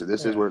though. Seriously,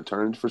 this is where it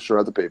turned for sure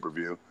at the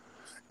pay-per-view,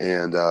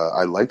 and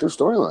I like their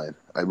storyline.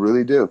 I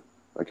really do.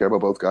 I care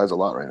about both guys a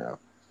lot right now.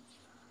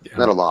 Yeah.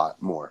 Not a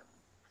lot, more.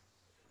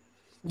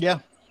 Yeah.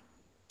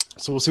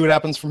 So we'll see what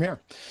happens from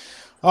here.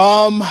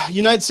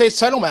 United States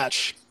title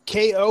match: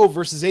 KO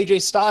versus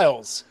AJ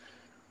Styles,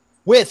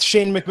 with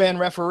Shane McMahon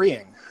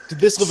refereeing. Did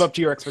this live up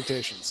to your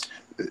expectations?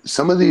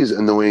 Some of these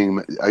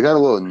annoying. I got a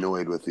little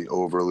annoyed with the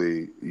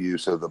overly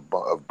use of the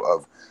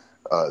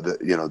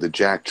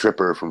Jack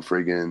Tripper from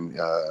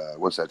friggin'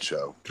 what's that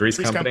show? Three's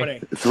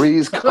Company.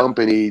 Three's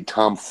Company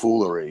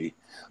tomfoolery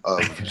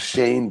of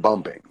Shane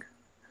bumping.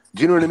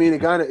 Do you know what I mean?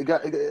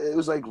 It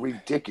was like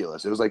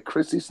ridiculous. It was like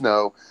Christy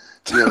Snow,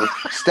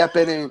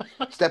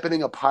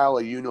 stepping a pile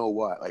of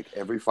what like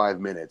every 5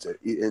 minutes,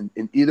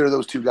 and either of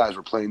those two guys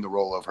were playing the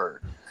role of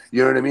her.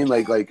 You know what I mean?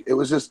 Like it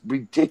was just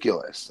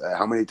ridiculous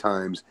how many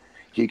times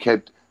he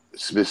kept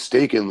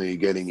mistakenly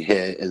getting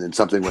hit, and then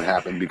something would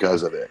happen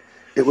because of it.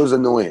 It was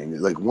annoying.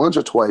 Like once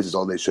or twice is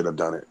all they should have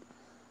done it.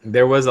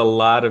 There was a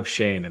lot of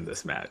Shane in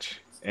this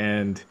match,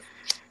 and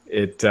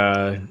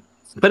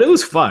but it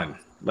was fun.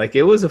 Like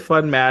it was a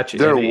fun match.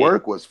 Their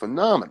work was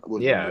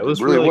phenomenal. Yeah, it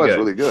was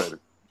really good.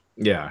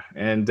 Yeah,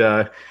 and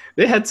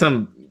they had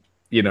some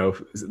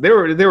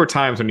there were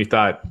times when you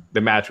thought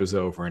the match was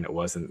over and it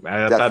wasn't.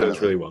 I thought it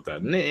was really well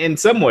done. In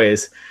some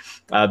ways,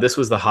 this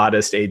was the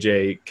hottest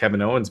AJ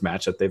Kevin Owens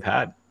match that they've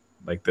had,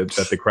 like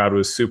that the crowd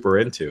was super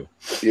into.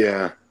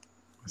 Yeah.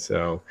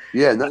 So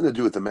yeah, nothing to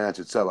do with the match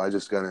itself. I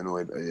just got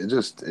annoyed. It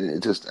just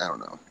I don't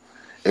know.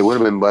 It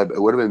would have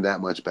been that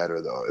much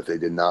better though if they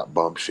did not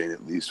bump Shane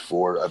at least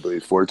four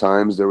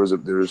times. There was a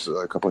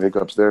couple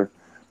hiccups there.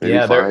 Maybe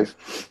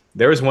 5.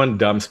 There was one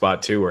dumb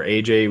spot too where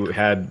AJ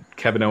had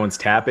Kevin Owens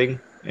tapping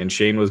and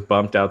Shane was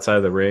bumped outside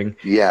of the ring.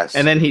 Yes.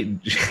 And then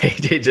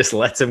AJ just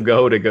lets him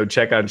go to go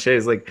check on Shane.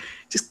 He's like,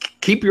 just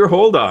keep your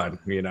hold on,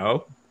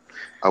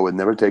 I would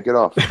never take it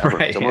off.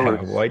 Right,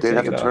 they'd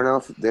have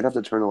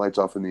to turn the lights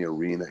off in the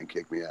arena and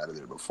kick me out of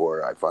there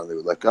before I finally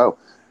would let go.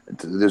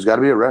 There's got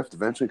to be a ref to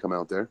eventually come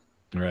out there.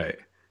 Right.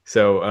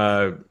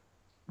 So,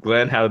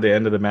 Glenn, how did the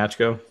end of the match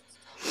go?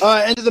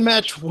 End of the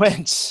match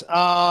went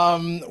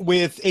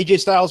with AJ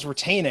Styles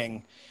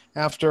retaining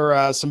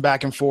after some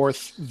back and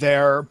forth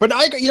there. But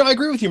I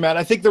agree with you, Matt.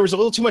 I think there was a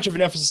little too much of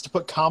an emphasis to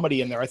put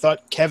comedy in there. I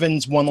thought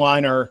Kevin's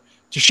one-liner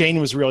to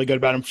Shane was really good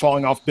about him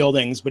falling off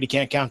buildings, but he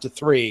can't count to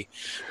 3.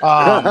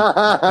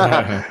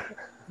 But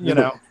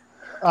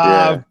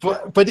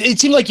it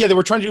seemed like, they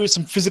were trying to do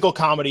some physical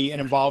comedy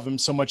and involve him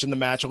so much in the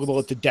match, a little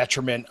at the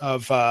detriment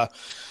of the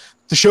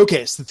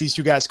showcase that these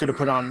two guys could have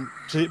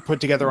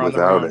put together on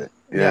their own. Without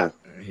it,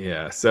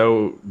 yeah.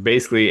 So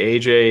basically,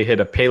 AJ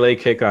hit a Pele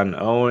kick on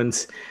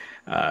Owens,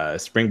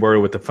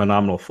 springboarded with a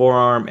phenomenal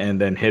forearm,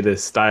 and then hit a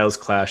Styles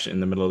clash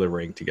in the middle of the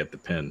ring to get the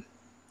pin.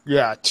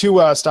 Yeah,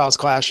 2 Styles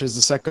clashes.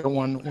 The second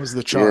one was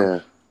the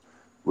charm.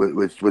 Yeah,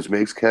 which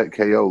makes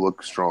KO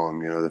look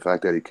strong. The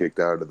fact that he kicked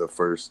out of the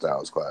first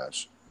Styles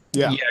clash.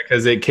 Yeah,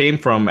 because it came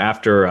from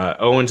after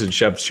Owens had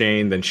shoved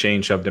Shane, then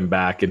Shane shoved him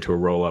back into a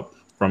roll-up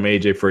from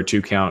AJ for a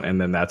 2 count, and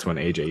then that's when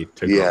AJ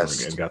took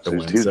over and got the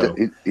win.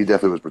 He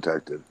definitely was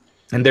protected.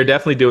 And they're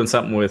definitely doing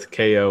something with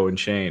KO and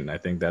Shane. I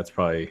think that's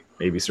probably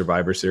maybe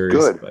Survivor Series.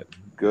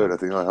 Good. I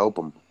think I'll help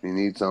him. He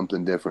needs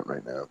something different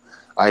right now.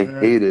 I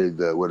hated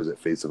the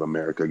Face of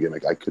America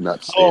gimmick. I could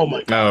not stand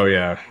it. Oh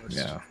yeah.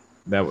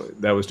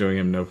 That was doing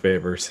him no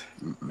favors.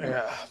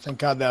 Yeah, thank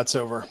God that's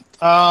over.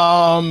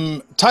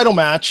 Title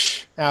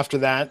match after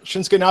that: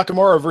 Shinsuke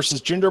Nakamura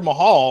versus Jinder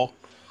Mahal,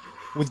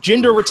 with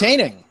Jinder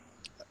retaining.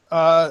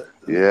 So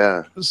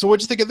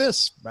what'd you think of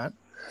this, Matt?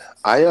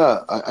 I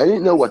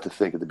didn't know what to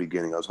think at the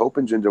beginning. I was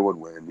hoping Jinder would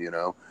win,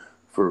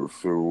 for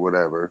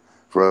whatever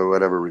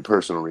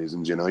personal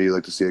reasons. You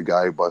like to see a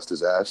guy bust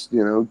his ass,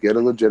 get a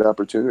legit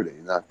opportunity,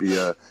 not be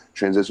a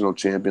transitional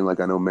champion like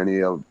I know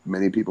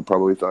many people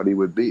probably thought he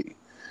would be.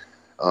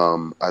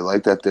 I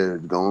like that they're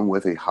going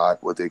with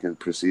what they can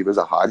perceive as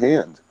a hot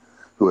hand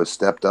who has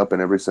stepped up in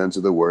every sense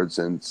of the word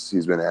since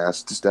he's been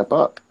asked to step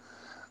up.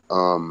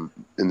 And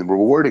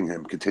rewarding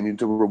him, continued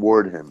to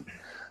reward him.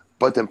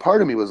 But then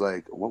part of me was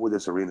like, what would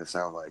this arena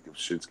sound like if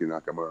Shinsuke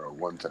Nakamura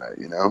won tonight,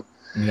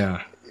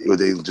 Yeah. Would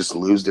they just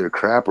lose their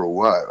crap or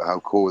what?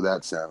 How cool would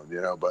that sound,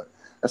 But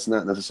that's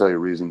not necessarily a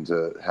reason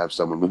to have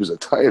someone lose a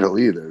title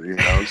either,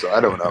 So I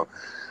don't know.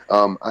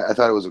 I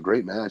thought it was a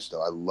great match,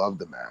 though. I loved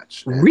the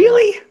match. And,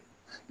 really?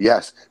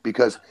 Yes,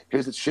 because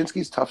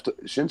Shinsuke's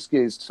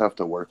tough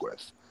to work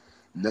with.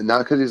 Not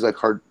because he's like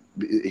hard.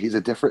 He's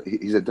a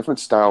different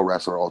style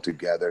wrestler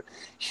altogether.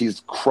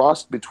 He's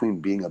crossed between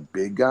being a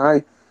big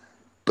guy,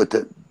 but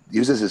that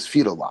uses his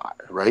feet a lot,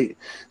 right?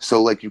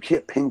 So like you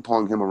can't ping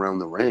pong him around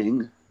the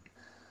ring.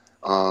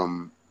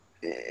 And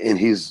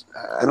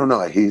I don't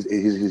know. He's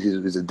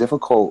a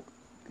difficult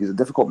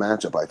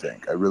matchup. I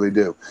think. I really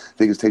do. I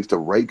think it takes the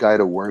right guy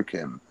to work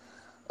him.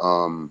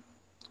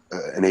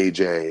 An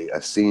AJ,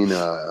 a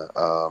Cena,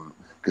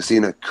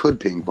 Cena could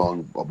ping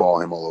pong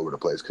ball him all over the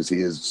place because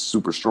he is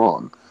super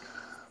strong.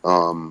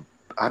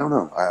 I don't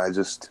know.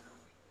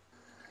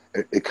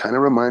 It kind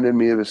of reminded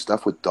me of his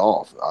stuff with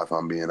Dolph, if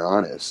I'm being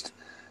honest,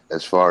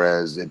 as far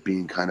as it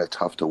being kind of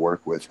tough to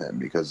work with him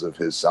because of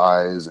his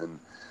size and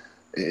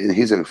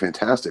he's a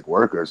fantastic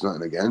worker. It's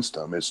nothing against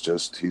him. It's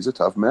just he's a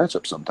tough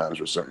matchup sometimes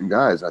for certain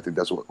guys. I think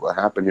that's what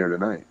happened here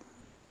tonight.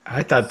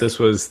 I thought this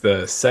was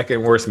the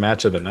second worst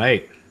match of the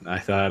night. I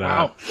thought,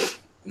 wow.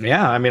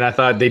 I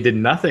thought they did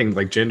nothing.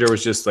 Like Jinder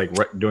was just like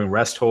doing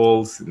rest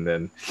holds, and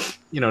then,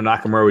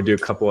 Nakamura would do a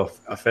couple of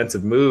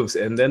offensive moves,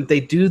 and then they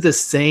do the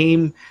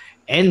same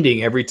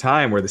ending every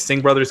time where the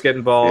Singh brothers get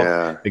involved.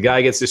 Yeah. The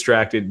guy gets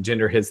distracted.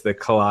 Jinder hits the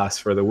Kalash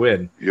for the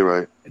win. You're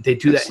right. They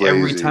do that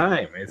every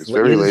time. It's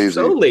very lazy.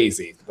 So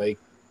lazy. Like,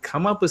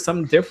 come up with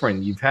something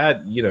different. You've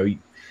had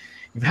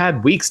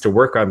weeks to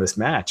work on this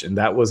match, and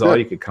that was all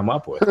you could come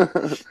up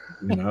with.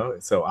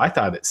 So I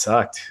thought it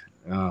sucked.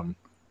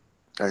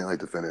 I didn't like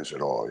the finish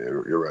at all.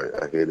 You're right.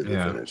 I hated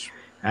the finish.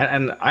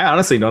 And I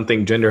honestly don't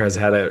think Jinder has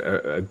had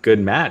a good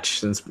match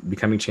since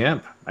becoming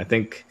champ. I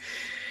think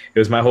it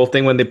was my whole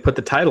thing when they put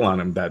the title on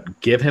him, that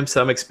give him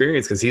some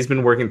experience, because he's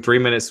been working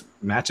 3-minute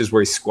matches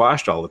where he's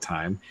squashed all the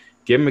time.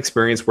 Give him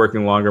experience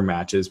working longer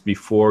matches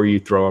before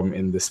you throw him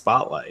in the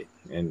spotlight,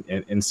 and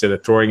instead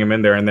of throwing him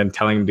in there and then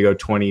telling him to go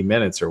 20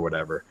 minutes or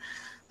whatever.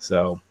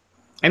 So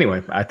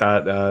Anyway, I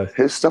thought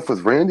his stuff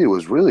with Randy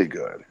was really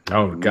good.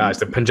 Oh gosh,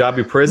 the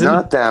Punjabi prison.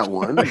 Not that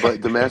one,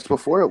 but the match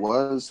before it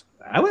was.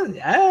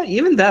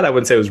 Even that I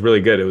wouldn't say it was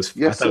really good. It was.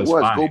 Yes, it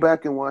was. Fine. Go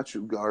back and watch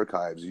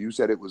archives. You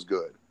said it was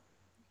good.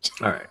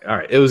 All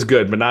right. It was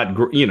good, but not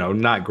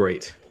not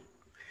great.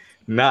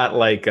 Not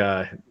like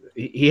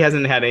he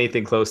hasn't had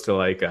anything close to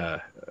like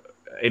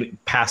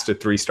past a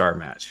 3-star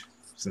match.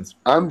 Since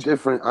I'm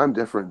different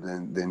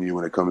than you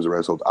when it comes to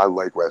rest holds. I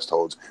like rest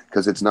holds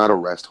because it's not a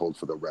rest hold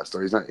for the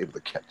wrestler. He's not able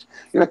to catch.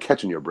 You're not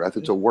catching your breath.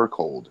 It's a work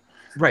hold.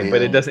 Right, and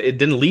but it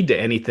didn't lead to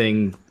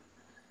anything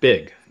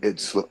big.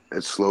 It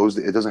slows.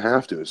 It doesn't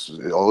have to.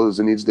 All it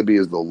needs to be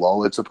is the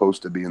lull it's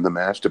supposed to be in the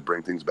match to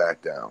bring things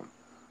back down.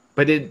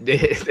 But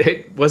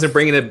it wasn't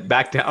bringing it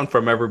back down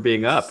from ever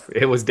being up.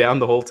 It was down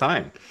the whole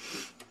time.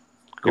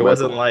 It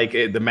wasn't like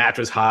the match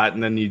was hot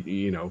and then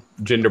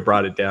Jinder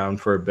brought it down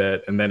for a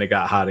bit and then it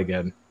got hot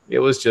again. It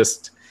was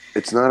just.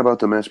 It's not about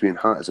the match being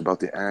hot. It's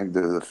about the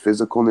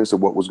physicalness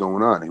of what was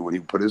going on. And when he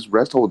put his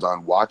rest holds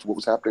on, watch what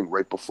was happening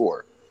right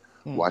before.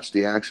 Watch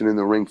the action in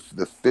the ring,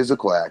 the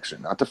physical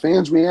action, not the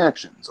fans'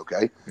 reactions,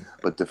 okay?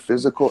 But the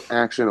physical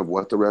action of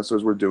what the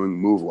wrestlers were doing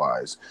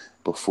move-wise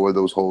before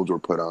those holds were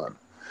put on.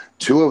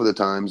 2 of the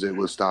times it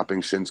was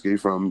stopping Shinsuke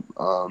from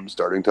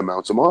starting to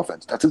mount some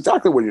offense. That's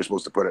exactly when you're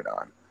supposed to put it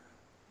on.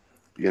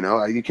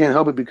 You can't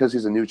help it because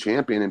he's a new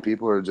champion and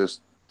people are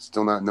just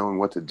still not knowing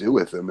what to do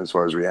with him as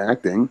far as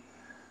reacting.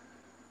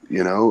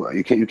 You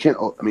can't.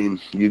 I mean,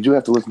 you do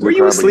have to listen to. Were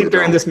you asleep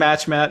during this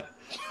match, Matt?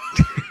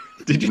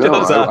 Did you know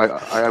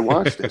I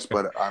watched this,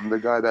 but I'm the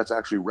guy that's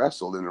actually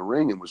wrestled in the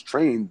ring and was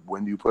trained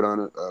when you put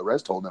on a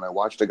rest hold, and I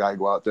watched a guy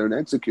go out there and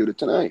execute it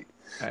tonight.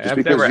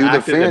 I've never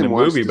acted in a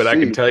movie, but I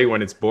can tell you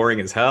when it's boring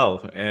as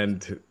hell.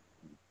 And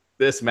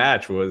this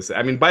match was,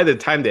 I mean, by the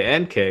time the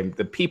end came,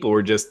 the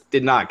people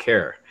did not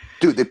care.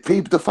 Dude,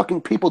 the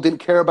fucking people didn't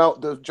care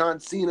about the John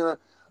Cena,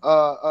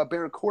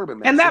 Baron Corbin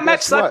match. And that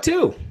match sucked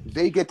too.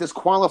 They get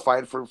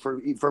disqualified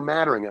for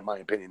mattering, in my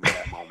opinion, in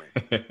that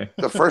moment.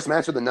 The first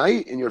match of the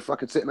night, and you're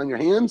fucking sitting on your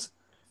hands.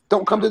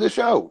 Don't come to the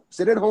show.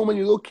 Sit at home on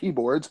your little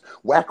keyboards,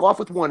 whack off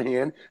with one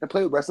hand, and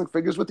play with wrestling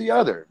figures with the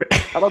other.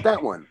 How about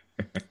that one?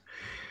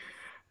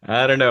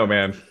 I don't know,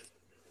 man.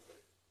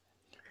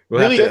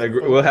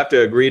 We'll have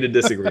to agree to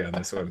disagree on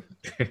this one.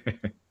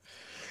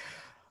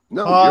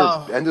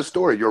 No, end of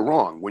story. You're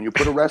wrong. When you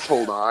put a rest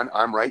hold on,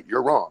 I'm right.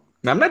 You're wrong.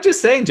 Now, I'm not just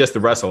saying just the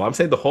wrestle. I'm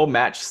saying the whole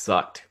match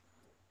sucked.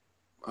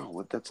 Oh,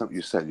 well, that's something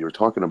you said. You were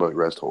talking about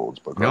rest holds,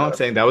 but no, I'm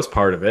saying that was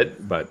part of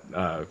it, but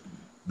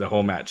the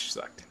whole match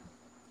sucked.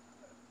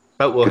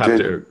 But we'll have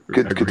to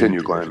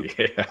continue, Glenn.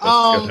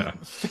 Yeah,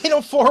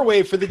 Fatal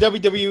 4-way for the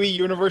WWE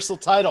Universal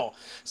title.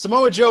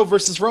 Samoa Joe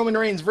versus Roman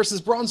Reigns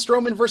versus Braun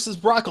Strowman versus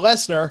Brock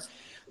Lesnar.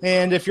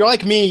 And if you're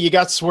like me, you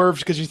got swerved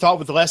because you thought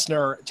with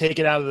Lesnar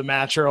taken out of the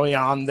match early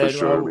on that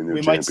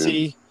we might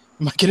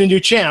get a new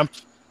champ.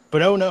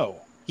 But oh no,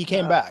 he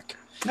came back.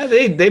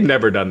 They've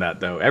never done that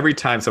though. Every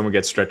time someone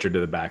gets stretchered to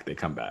the back, they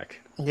come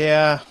back.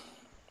 Yeah.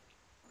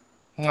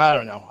 I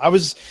don't know.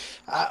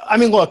 I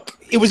mean, look,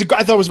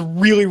 I thought it was a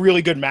really,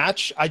 really good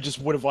match. I just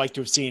would have liked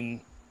to have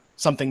seen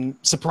something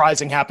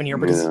surprising happen here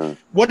because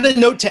what a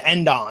note to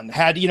end on.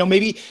 Had,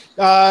 maybe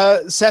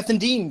Seth and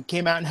Dean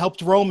came out and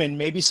helped Roman.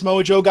 Maybe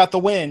Samoa Joe got the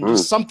win.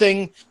 Just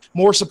something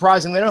more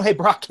surprising than, hey,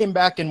 Brock came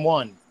back and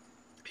won.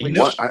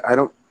 I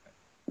don't.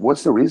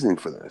 What's the reasoning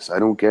for this? I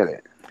don't get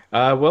it.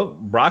 Well,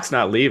 Brock's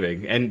not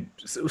leaving. And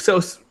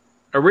so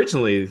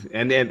originally,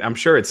 and I'm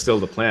sure it's still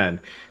the plan,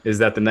 is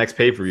that the next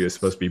pay-per-view is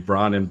supposed to be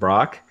Braun and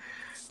Brock.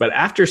 But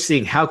after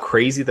seeing how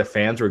crazy the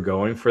fans were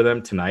going for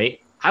them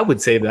tonight, I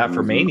would save that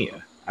for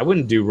Mania. I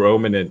wouldn't do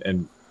Roman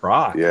and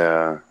Brock.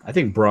 Yeah. I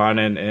think Braun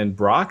and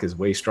Brock is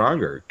way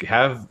stronger.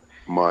 Have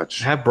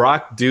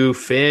Brock do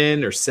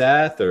Finn or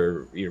Seth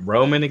or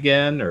Roman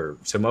again or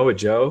Samoa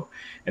Joe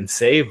and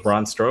save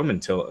Braun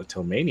Strowman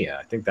till Mania.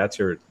 I think that's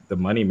the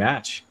money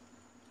match.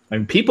 I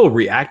mean, people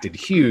reacted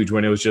huge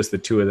when it was just the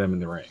two of them in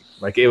the ring.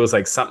 Like, it was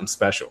like something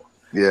special.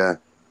 Yeah.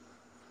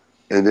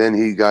 And then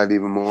he got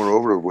even more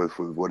over with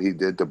what he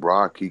did to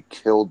Brock. He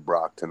killed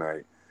Brock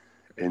tonight.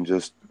 And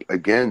just,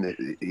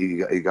 again,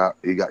 he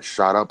got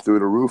shot up through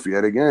the roof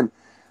yet again.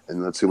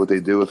 And let's see what they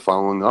do with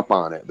following up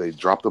on it. They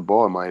dropped the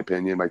ball, in my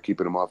opinion, by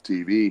keeping him off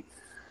TV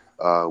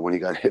when he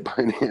got hit by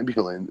an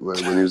ambulance, when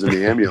he was in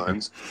the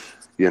ambulance.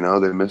 They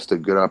missed a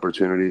good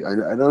opportunity.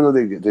 I don't know.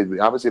 They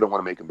obviously don't want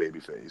to make him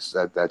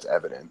babyface. That's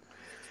evident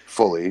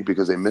fully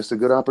because they missed a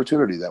good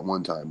opportunity that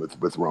one time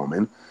with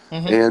Roman.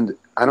 Mm-hmm. And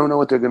I don't know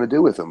what they're going to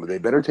do with him. But they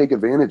better take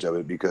advantage of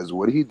it because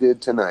what he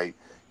did tonight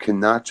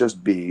cannot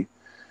just be,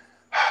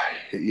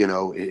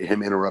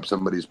 him interrupt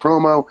somebody's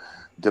promo,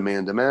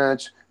 demand a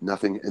match,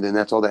 nothing, and then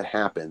that's all that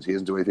happens. He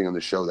doesn't do anything on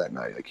the show that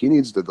night. Like, he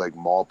needs to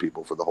maul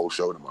people for the whole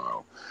show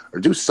tomorrow or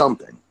do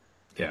something.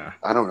 Yeah.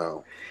 I don't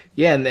know.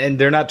 Yeah, and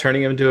they're not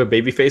turning him into a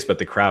babyface, but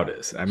the crowd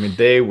is. I mean,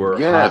 they were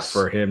hot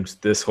for him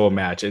this whole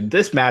match. And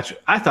this match,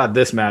 I thought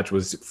this match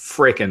was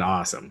freaking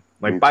awesome.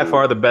 Like, by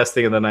far the best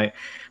thing of the night.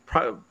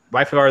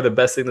 By far the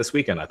best thing this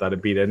weekend. I thought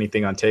it beat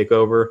anything on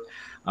TakeOver,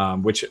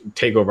 which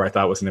TakeOver I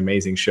thought was an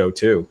amazing show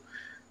too.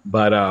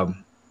 but I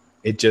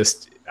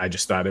just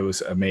thought it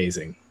was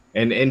amazing.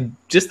 And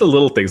just the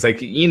little things, like,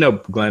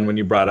 Glenn, when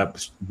you brought up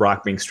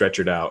Brock being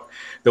stretchered out,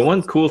 the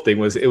one cool thing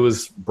was it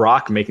was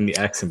Brock making the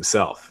X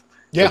himself.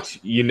 Yeah, which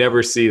you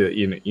never see that.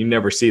 You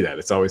never see that.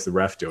 It's always the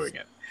ref doing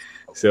it.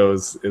 So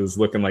it was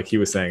looking like he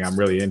was saying, "I'm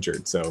really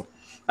injured." So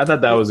I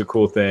thought that was a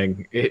cool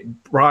thing.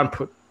 Braun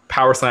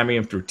power slamming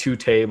him through 2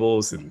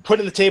 tables and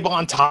putting the table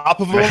on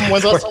top of him.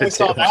 When's the last time we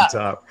saw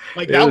that?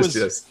 Like, that was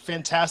just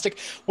fantastic.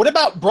 What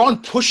about Braun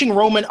pushing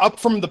Roman up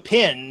from the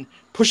pin,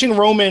 pushing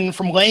Roman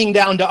from laying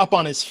down to up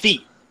on his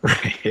feet?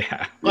 Right,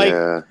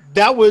 yeah.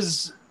 That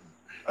was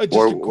a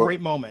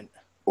great moment.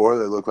 Or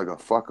they looked like a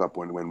fuck up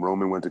when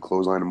Roman went to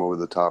clothesline him over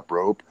the top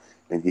rope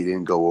and he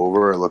didn't go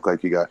over. It looked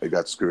like it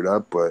got screwed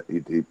up, but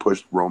he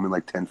pushed Roman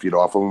like 10 feet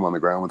off of him on the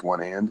ground with one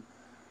hand.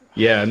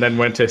 Yeah, and then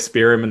went to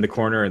spear him in the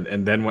corner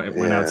and then went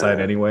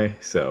outside anyway.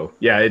 So,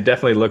 yeah, it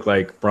definitely looked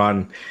like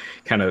Braun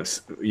kind of,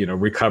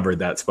 recovered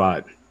that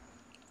spot.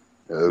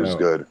 Yeah, it was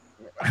good.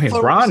 I mean,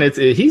 Braun,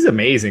 he's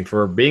amazing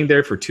for being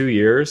there for 2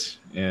 years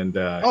and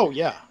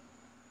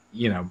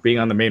being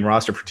on the main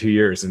roster for 2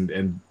 years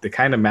and the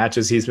kind of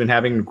matches he's been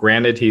having.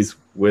 Granted, he's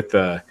with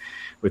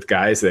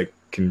guys that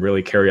can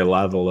really carry a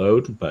lot of the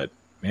load, but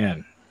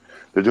man,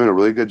 they're doing a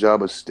really good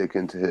job of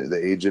sticking to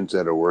the agents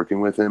that are working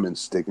with him and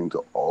sticking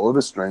to all of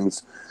his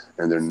strengths,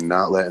 and they're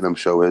not letting him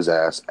show his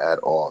ass at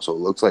all. So it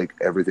looks like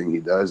everything he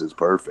does is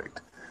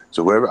perfect.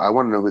 So I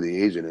want to know who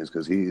the agent is,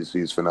 because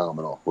he's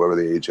phenomenal, whoever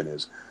the agent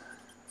is.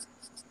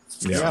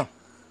 Yeah.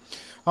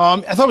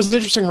 I thought it was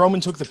interesting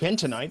Roman took the pin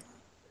tonight.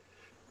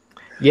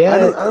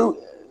 Yeah.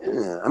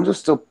 I'm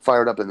just still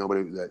fired up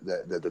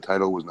that that the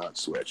title was not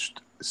switched.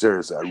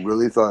 Seriously, I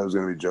really thought it was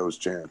going to be Joe's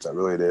chance. I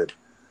really did.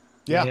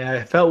 Yeah,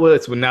 I felt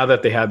now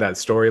that they had that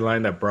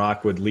storyline that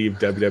Brock would leave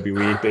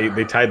WWE,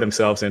 they tied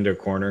themselves into a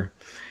corner,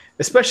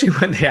 especially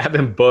when they had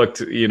him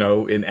booked,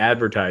 in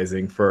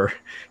advertising for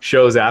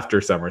shows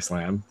after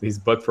SummerSlam. He's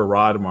booked for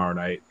Raw tomorrow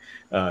night,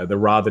 the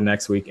Raw the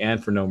next week,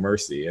 and for No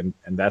Mercy, and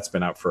that's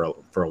been out for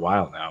a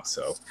while now.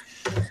 So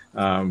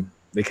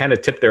they kind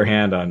of tipped their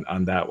hand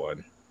on that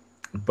one.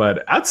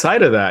 But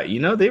outside of that,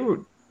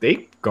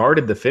 they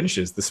guarded the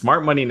finishes. The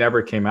smart money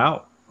never came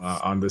out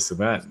on this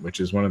event, which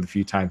is one of the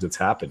few times it's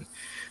happened.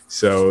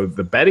 So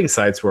the betting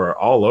sites were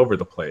all over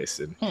the place.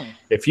 And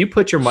if you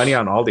put your money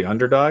on all the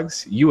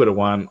underdogs, you would have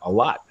won a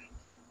lot.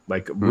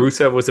 Like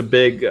Rusev was a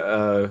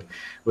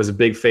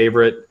big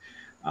favorite.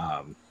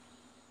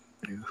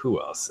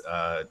 Who else?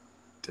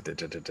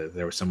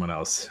 There was someone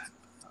else.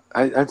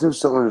 I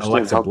just don't understand.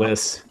 Alexa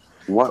Bliss.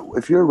 What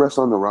if you're a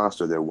wrestler on the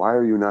roster there? Why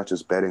are you not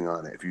just betting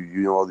on it if you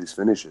know all these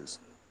finishes?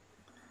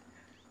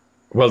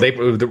 Well,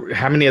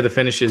 how many of the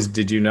finishes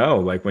did you know?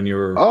 Like when you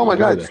were? Oh my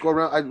God! Just go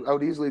around. I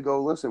would easily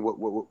go. Listen,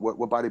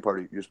 what body part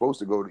are you? You're supposed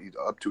to go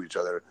up to each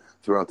other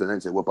throughout the night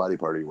and say, what body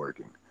part are you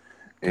working?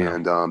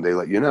 And they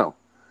let you know.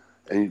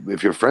 And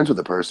if you're friends with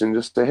the person,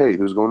 just say, hey,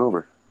 who's going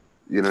over?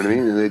 You know what I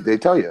mean? And they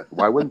tell you.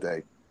 Why wouldn't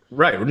they?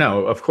 Right.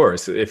 No, of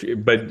course.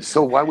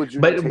 So why would you?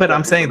 But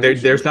I'm saying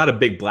there's not a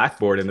big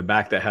blackboard in the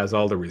back that has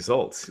all the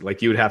results.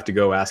 Like you would have to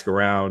go ask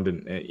around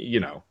and.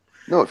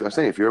 No,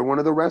 if you're one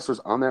of the wrestlers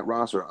on that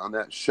roster, on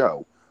that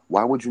show,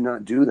 why would you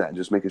not do that and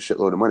just make a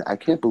shitload of money? I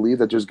can't believe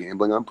that there's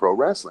gambling on pro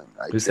wrestling.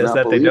 Who says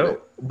that they don't?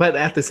 But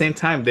at the same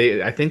time,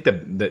 I think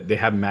that they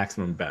have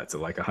maximum bets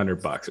of like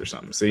 $100 or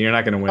something. So you're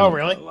not going to win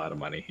a lot of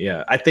money.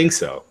 Yeah, I think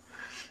so.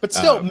 But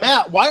still,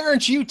 Matt, why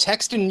aren't you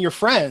texting your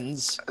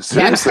friends?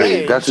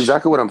 Seriously, that's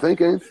exactly what I'm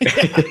thinking.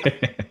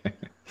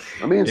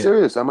 I'm being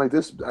serious. I'm like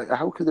this.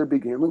 How could there be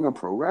gambling on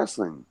pro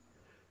wrestling?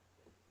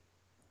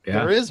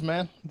 Yeah. There is,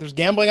 man. There's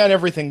gambling on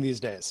everything these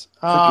days.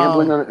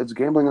 It's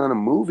gambling on a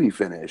movie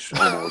finish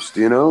almost.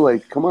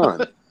 Like, come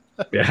on.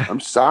 Yeah, I'm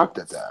shocked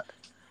at that.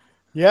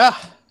 Yeah.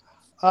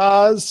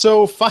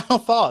 So, final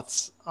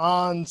thoughts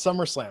on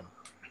SummerSlam,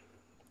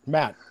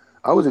 Matt.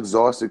 I was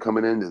exhausted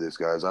coming into this,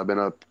 guys. I've been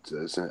up.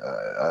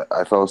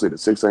 I fell asleep at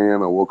 6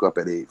 a.m. I woke up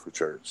at 8 for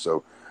church,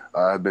 so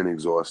I've been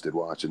exhausted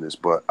watching this.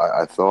 But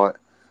I thought.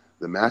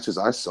 The matches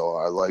I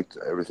saw, I liked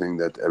everything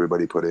that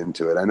everybody put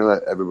into it. I know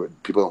that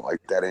people don't like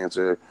that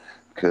answer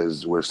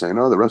because we're saying,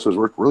 oh, the wrestlers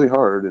work really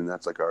hard, and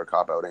that's like our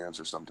cop-out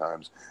answer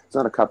sometimes. It's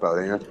not a cop-out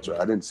answer.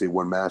 I didn't see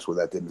one match where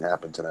that didn't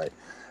happen tonight.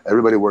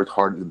 Everybody worked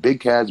hard. The Big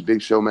Cads,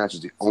 Big Show match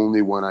is the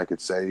only one I could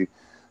say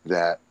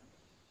that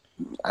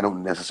I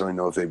don't necessarily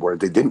know if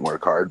they didn't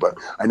work hard, but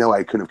I know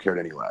I couldn't have cared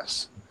any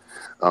less.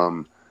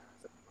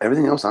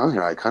 Everything else on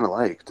here I kind of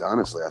liked,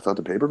 honestly. I thought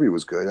the pay-per-view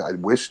was good. I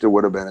wish there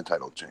would have been a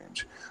title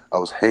change. I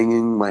was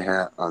hanging my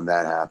hat on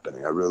that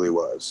happening. I really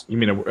was. You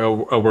mean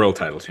a world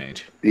title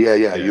change?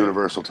 Yeah,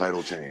 universal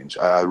title change.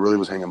 I really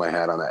was hanging my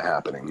hat on that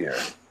happening here.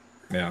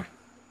 Yeah.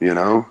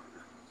 Yeah,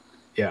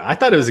 I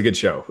thought it was a good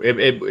show.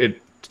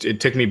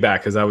 It took me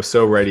back because I was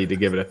so ready to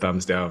give it a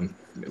thumbs down.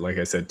 Like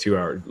I said, 2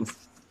 hours.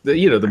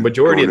 The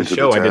majority of the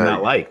show I did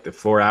not like. The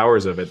 4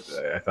 hours of it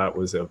I thought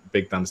was a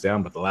big thumbs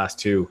down, but the last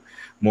 2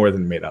 more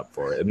than made up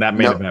for it. And that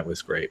main event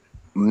was great.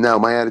 Now,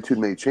 my attitude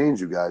may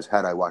change, you guys,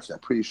 had I watched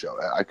that pre-show.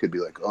 I could be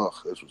like, oh,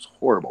 this was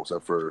horrible,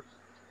 except for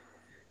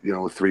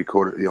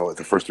 3/4,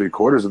 the first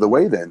 3/4 of the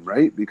way then,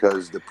 right?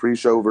 Because the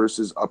pre-show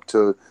versus up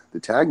to the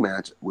tag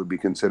match would be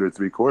considered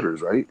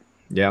 3/4, right?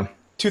 Yeah.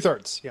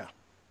 2/3, yeah.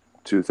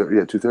 2/3,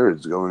 yeah,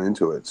 2/3 going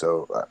into it.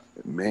 So,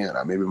 man,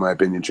 maybe my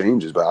opinion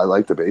changes, but I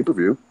like the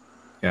pay-per-view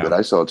that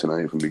I saw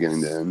tonight from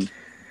beginning to end.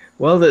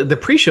 Well, the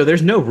pre-show,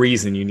 there's no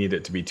reason you need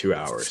it to be 2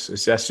 hours.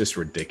 That's just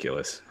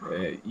ridiculous.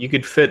 You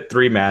could fit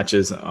 3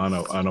 matches on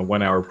a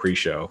 1 hour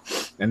pre-show,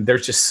 and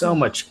there's just so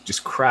much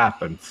just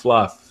crap and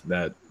fluff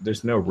that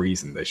there's no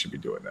reason they should be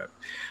doing that.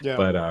 Yeah.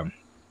 But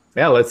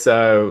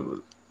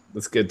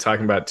let's get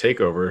talking about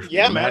TakeOver.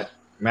 Yeah, Matt.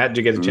 Matt, did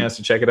you get a chance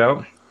to check it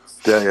out?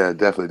 Yeah,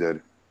 definitely did.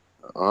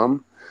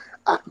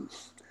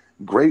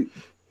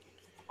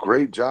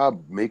 Great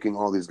job making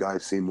all these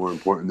guys seem more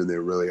important than they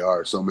really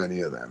are. So many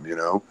of them,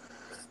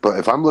 But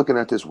if I'm looking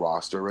at this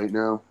roster right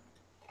now,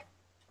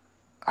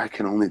 I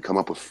can only come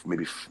up with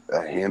maybe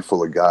a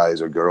handful of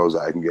guys or girls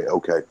that I can get,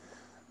 okay,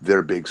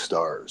 they're big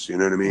stars. You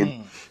know what I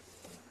mean?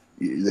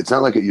 It's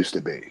not like it used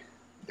to be.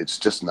 It's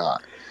just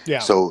not. Yeah.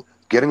 So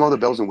getting all the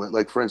bells and whistles,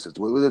 like, for instance,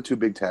 what were the 2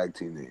 big tag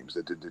team names?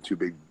 The 2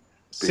 big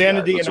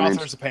Sanity and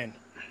Authors of Pain.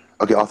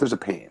 Okay, Authors of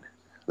Pain.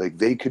 Like,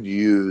 they could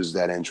use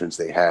that entrance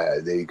they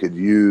had. They could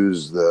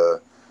use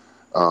the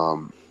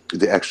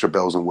extra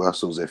bells and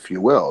whistles, if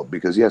you will,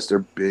 because yes, they're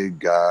big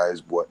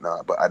guys,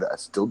 whatnot, but I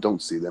still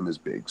don't see them as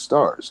big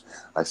stars.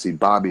 I see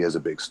Bobby as a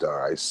big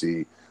star. I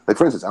see, like,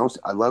 for instance,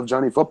 I love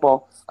Johnny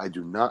Football.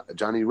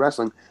 Johnny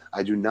Wrestling.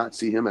 I do not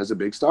see him as a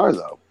big star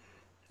though.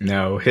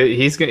 No,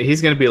 he's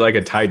gonna be like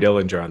a Ty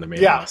Dillinger on the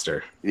main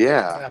roster.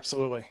 Yeah,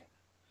 absolutely.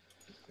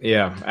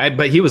 Yeah,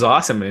 but he was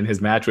awesome in his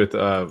match with.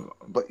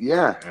 But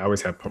yeah, I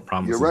always have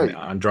problems. You're right.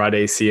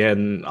 Andrade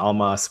Cien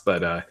Almas,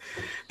 but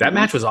that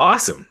match was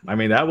awesome. I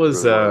mean, that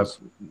was,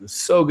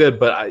 so good.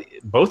 But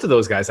both of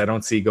those guys, I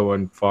don't see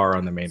going far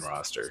on the main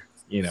roster.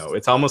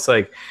 It's almost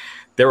like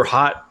they were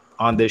hot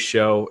on this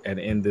show and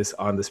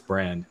on this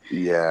brand.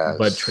 Yeah,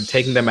 but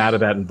taking them out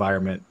of that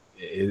environment,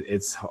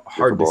 it's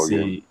hard to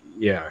see.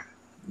 Yeah,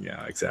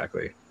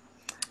 exactly.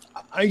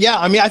 Yeah,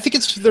 I mean, I think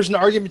there's an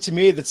argument to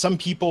me that some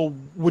people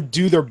would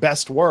do their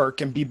best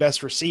work and be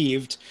best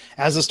received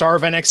as a star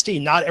of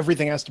NXT. Not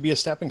everything has to be a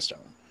stepping stone.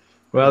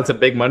 Well, it's a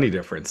big money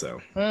difference,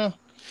 though.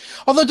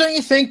 Although, don't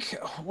you think,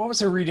 what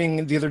was I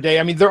reading the other day?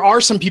 I mean, there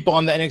are some people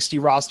on the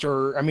NXT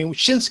roster. I mean,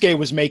 Shinsuke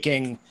was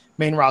making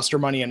main roster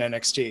money in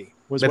NXT.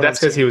 But that's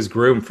because he was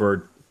groomed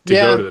to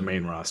go to the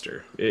main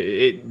roster.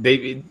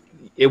 It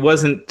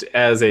wasn't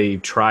as a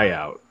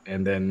tryout,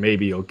 and then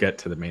maybe you'll get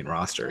to the main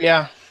roster.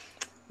 Yeah.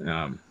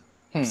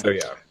 So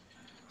yeah,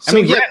 I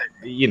mean,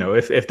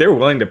 if they're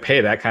willing to pay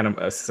that kind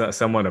of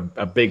someone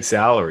a big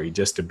salary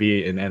just to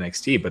be in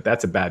NXT, but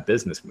that's a bad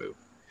business move.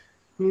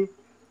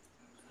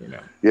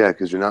 Yeah,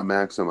 because you're not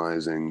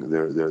maximizing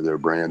their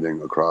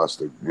branding across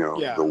the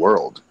the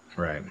world,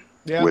 right?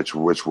 Yeah,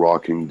 which Raw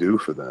can do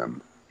for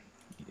them.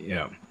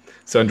 Yeah.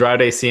 So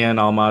Andrade Cien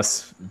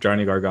Almas,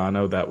 Johnny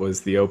Gargano, that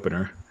was the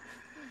opener.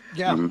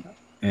 Yeah. Mm-hmm.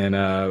 And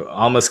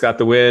Almas got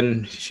the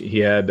win. He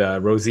had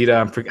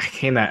Rosita.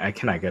 I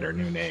cannot get her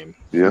new name.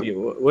 Yeah.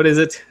 What is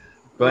it?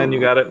 Glenn, you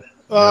got it?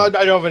 I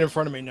don't have it in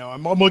front of me. No,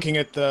 I'm looking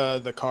at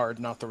the card,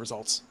 not the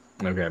results.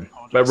 Okay.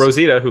 But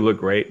Rosita, who looked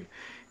great,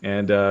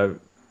 and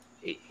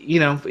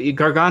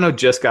Gargano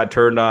just got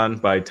turned on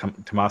by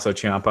Tommaso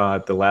Ciampa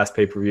at the last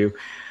pay-per-view.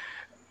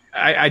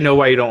 I know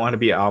why you don't want to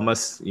be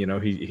Almas.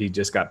 He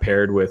just got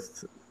paired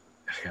with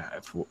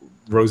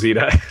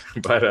Rosita,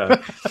 but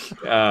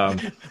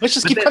let's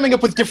just keep coming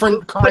up with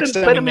different.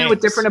 Put him in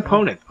with different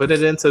opponents. Put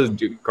it in so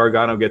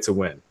Gargano gets a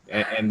win,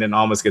 and then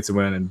Almas gets a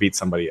win and beat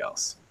somebody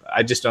else.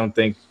 I just don't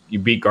think you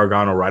beat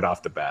Gargano right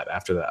off the bat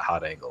after that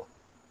hot angle.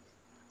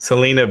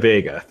 Selena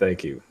Vega,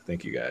 thank you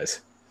guys.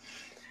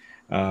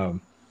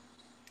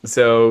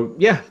 So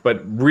yeah,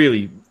 but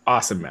really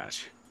awesome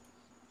match.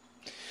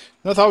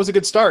 I thought it was a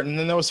good start, and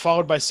then that was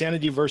followed by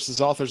Sanity versus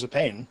Authors of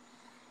Pain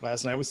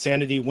last night, with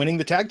Sanity winning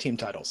the tag team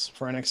titles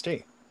for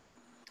NXT.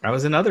 That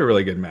was another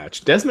really good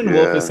match. Desmond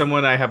Wolfe is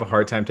someone I have a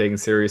hard time taking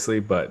seriously,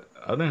 but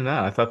other than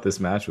that, I thought this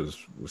match was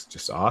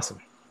just awesome.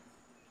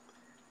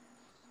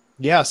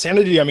 Yeah,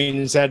 Sanity, I mean,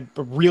 has had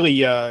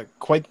really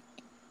quite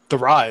the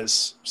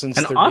rise since.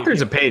 And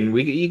Authors of Pain,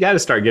 you got to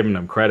start giving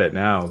them credit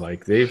now.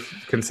 Like, they've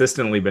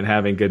consistently been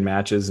having good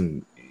matches,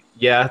 and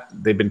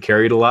they've been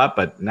carried a lot,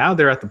 but now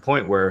they're at the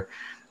point where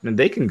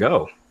they can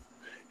go.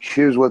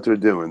 Here's what they're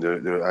doing.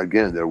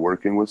 They're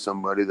working with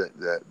somebody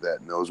that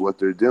knows what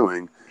they're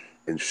doing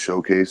and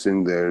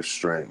showcasing their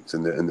strengths.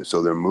 And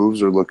so their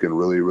moves are looking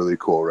really, really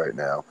cool right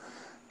now.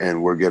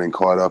 And we're getting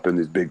caught up in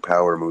these big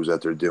power moves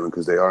that they're doing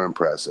because they are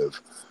impressive.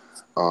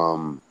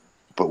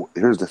 But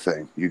here's the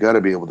thing. You got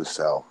to be able to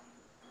sell.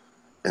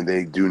 And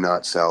they do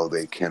not sell.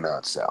 They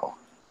cannot sell.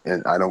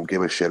 And I don't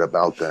give a shit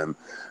about them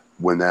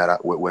when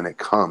it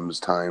comes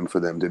time for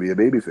them to be a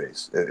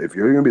babyface. If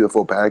you're going to be the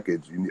full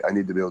package, I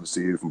need to be able to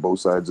see you from both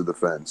sides of the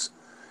fence.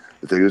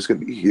 If they're just going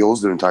to be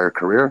heels their entire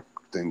career,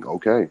 then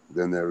okay,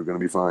 then they're going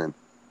to be fine.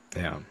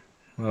 Yeah.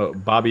 Well,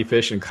 Bobby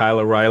Fish and Kyle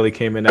O'Reilly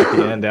came in at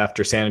the end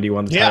after Sanity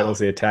won the titles.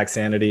 They attacked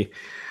Sanity.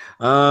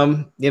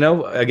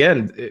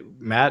 Again,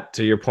 Matt,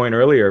 to your point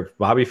earlier,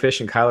 Bobby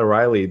Fish and Kyle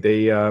O'Reilly,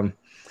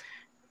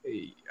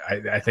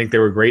 I think they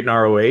were great in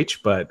ROH,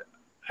 but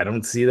I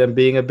don't see them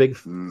being a big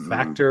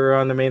factor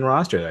on the main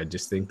roster. I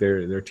just think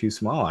they're too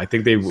small. I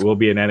think they will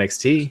be in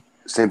NXT.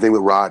 Same thing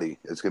with Roddy.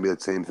 It's going to be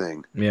the same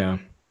thing. Yeah.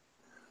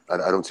 I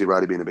don't see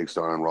Roddy being a big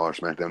star on Raw or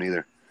SmackDown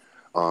either.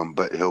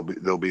 But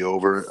they'll be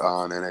over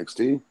on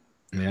NXT.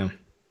 Yeah.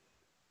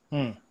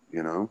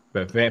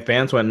 But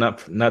fans went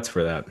nuts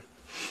for that.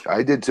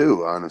 I did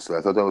too, honestly.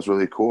 I thought that was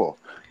really cool.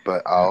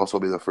 But I'll also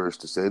be the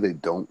first to say they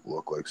don't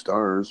look like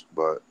stars,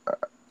 but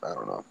I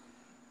don't know.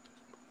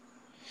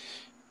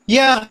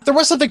 Yeah, there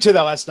was something to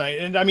that last night.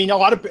 And I mean,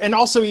 and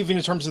also even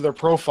in terms of their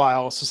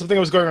profile. So something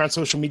that was going around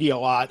social media a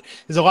lot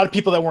is a lot of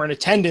people that were in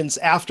attendance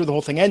after the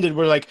whole thing ended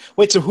were like,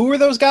 wait, so who were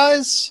those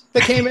guys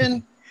that came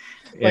in?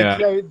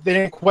 Yeah. They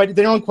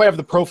don't quite have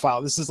the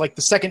profile. This is like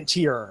the second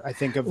tier, I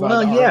think, of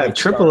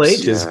Triple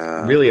H is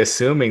really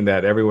assuming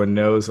that everyone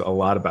knows a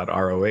lot about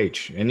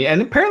ROH. And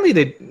apparently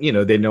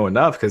they know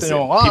enough because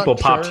people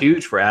popped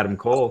huge for Adam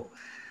Cole.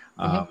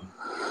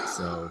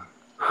 So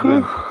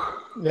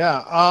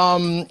yeah.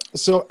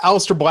 So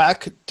Aleister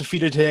Black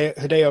defeated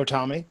Hideo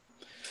Itami.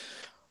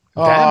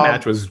 That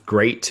match was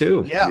great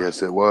too. Yeah.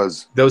 Yes, it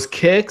was. Those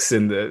kicks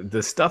and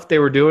the stuff they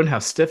were doing, how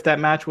stiff that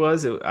match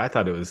was, I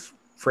thought it was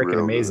freaking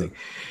amazing. Good.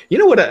 You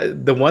know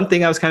what? The one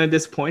thing I was kind of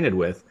disappointed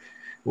with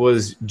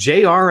was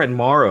JR and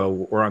Morrow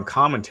were on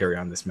commentary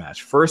on this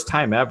match. First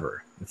time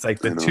ever. It's like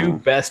the two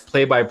best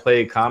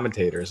play-by-play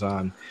commentators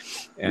on.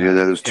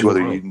 There's two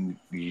other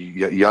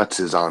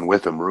Yuts on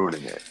with them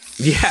ruining it.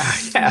 Yeah.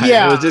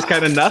 It was just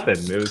kind of nothing.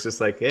 It was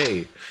just like,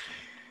 hey,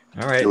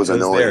 all right. It was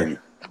annoying.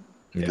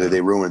 Yeah. They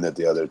ruined it,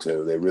 the other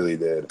two. They really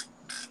did.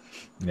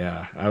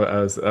 Yeah, I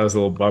was a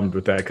little bummed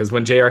with that because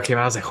when JR came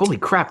out, I was like, holy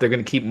crap, they're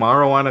going to keep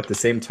Morrow on at the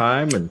same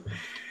time and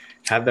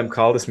have them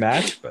call this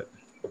match. But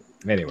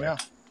anyway. Yeah.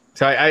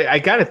 So I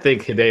got to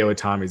think Hideo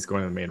Itami's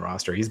going to the main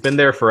roster. He's been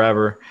there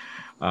forever.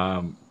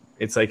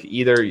 It's like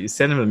either you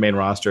send him to the main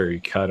roster or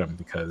you cut him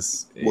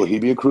because... Will he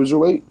be a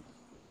cruiserweight?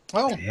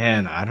 Oh.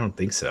 Man, I don't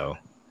think so.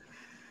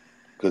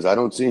 Because I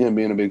don't see him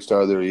being a big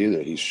star there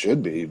either. He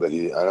should be, but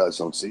I just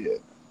don't see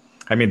it.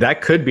 I mean,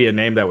 that could be a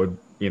name that would,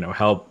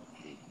 help,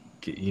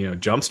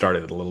 jumpstart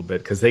it a little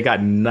bit because they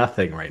got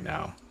nothing right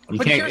now. You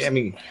can't. I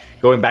mean,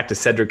 going back to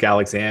Cedric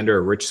Alexander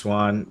or Rich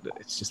Swann,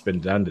 it's just been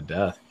done to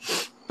death.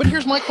 But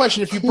here's my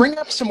question: if you bring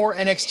up some more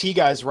NXT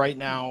guys right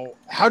now,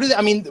 how do they?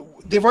 I mean,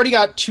 they've already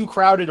got two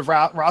crowded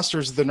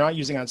rosters they're not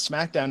using on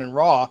SmackDown and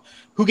Raw.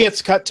 Who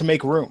gets cut to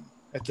make room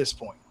at this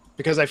point?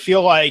 Because I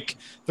feel like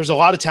there's a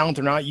lot of talent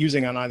they're not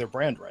using on either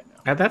brand right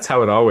now. And that's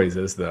how it always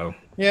is, though.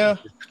 Yeah,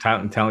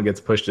 talent gets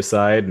pushed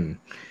aside and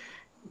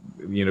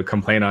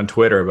complain on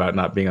Twitter about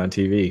not being on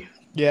TV.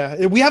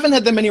 Yeah, we haven't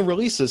had that many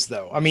releases,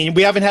 though. I mean,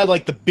 we haven't had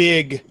like the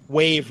big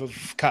wave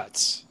of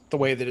cuts the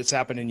way that it's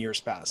happened in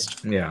years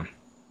past. Yeah,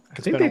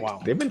 it's been a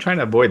while. They've been trying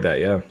to avoid that.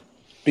 Yeah,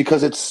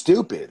 because it's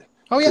stupid.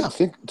 Oh yeah,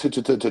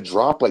 to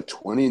drop like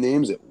 20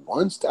 names at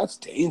once. That's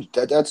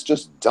dangerous. That's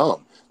just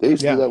dumb. They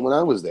used to do that when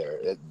I was there.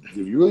 If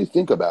you really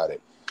think about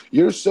it,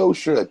 you're so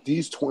sure that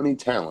these 20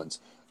 talents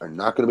are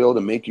not going to be able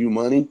to make you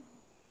money.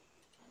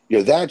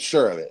 You're that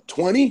sure of it.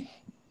 20?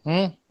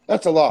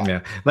 That's a lot.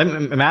 Yeah.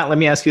 Matt, let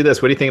me ask you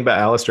this. What do you think about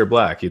Aleister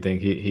Black? You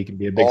think he can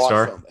be a big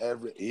star?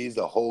 He's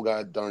the whole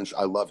goddamn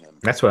I love him.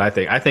 That's what I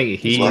think. I think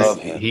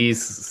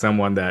he's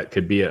someone that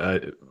could be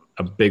a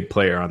big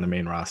player on the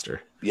main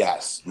roster.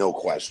 Yes, no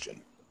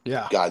question.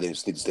 Yeah. God, they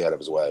just need to stay out of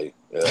his way.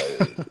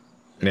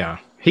 Yeah.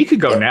 He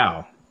could go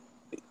now.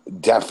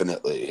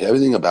 Definitely.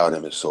 Everything about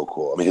him is so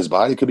cool. I mean, his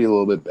body could be a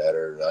little bit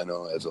better. I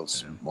know it's a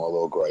small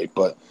little gripe,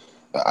 but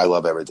I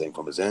love everything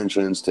from his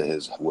entrance to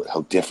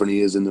how different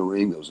he is in the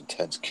ring, those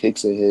intense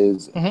kicks of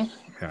his. Mm-hmm.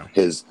 Yeah.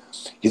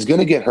 He's going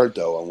to get hurt,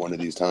 though, on one of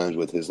these times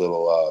with his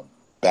little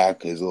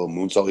his little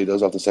moonsault he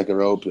does off the second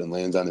rope and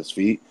lands on his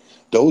feet.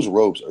 Those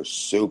ropes are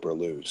super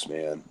loose,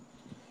 man.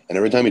 And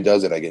every time he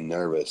does it, I get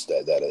nervous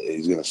that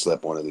he's going to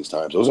slip one of these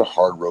times. Those are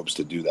hard ropes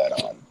to do that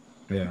on.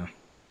 Yeah.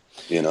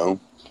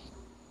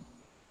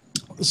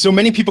 So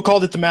many people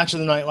called it the match of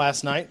the night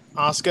last night.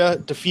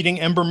 Asuka defeating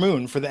Ember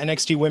Moon for the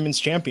NXT Women's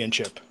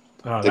Championship.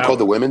 They called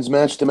the women's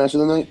match the match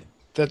of the night?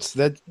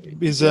 That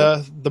is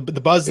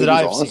the buzz that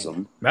I've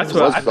seen. That's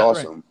what I thought.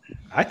 Awesome.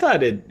 I thought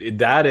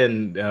that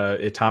and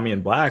Itami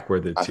and Black were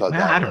the two.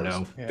 I don't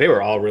know. Yeah. They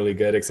were all really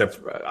good, except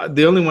for,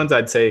 the only ones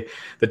I'd say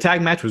the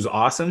tag match was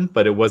awesome,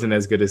 but it wasn't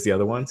as good as the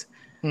other ones.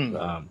 And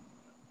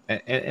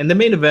the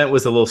main event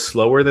was a little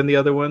slower than the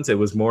other ones. It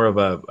was more of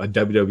a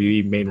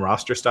WWE main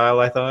roster style,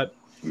 I thought.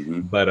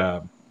 Mm-hmm. But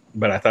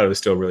I thought it was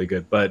still really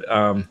good. But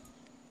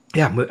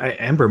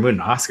Ember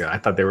Moon and Asuka, I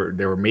thought they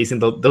were amazing.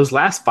 Those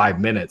last 5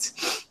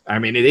 minutes, I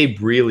mean, you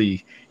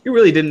really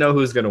didn't know who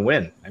was going to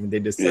win. I mean, they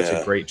did such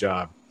a great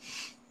job.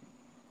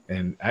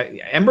 And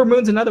Ember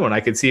Moon's another one. I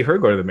could see her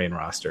go to the main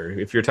roster.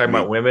 If you're talking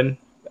about women,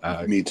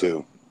 me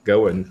too.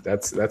 Going.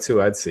 That's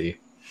who I'd see.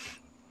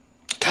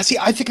 God, see,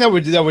 I think that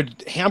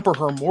would hamper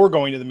her more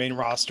going to the main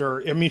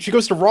roster. I mean, if she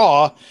goes to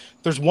Raw,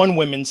 there's one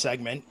women's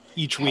segment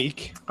each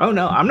week. Oh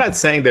no, I'm not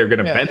saying they're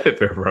going to benefit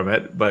from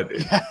it, but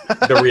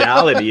the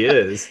reality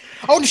is.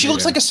 Oh, she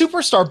looks like a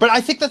superstar. But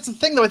I think that's the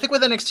thing, though. I think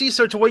with NXT,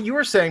 so to what you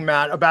were saying,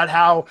 Matt, about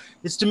how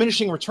it's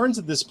diminishing returns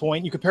at this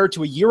point, you compare it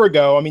to a year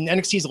ago. I mean,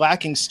 NXT's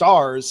lacking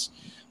stars.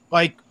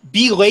 Like,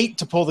 be late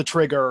to pull the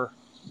trigger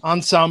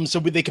on some so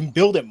they can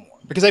build it more.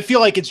 Because I feel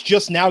like it's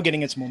just now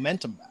getting its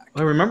momentum back.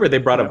 I remember they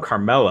brought up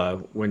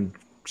Carmella when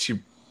she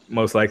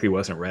most likely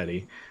wasn't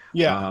ready.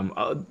 Yeah.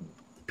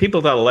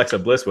 People thought Alexa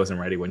Bliss wasn't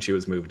ready when she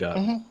was moved up.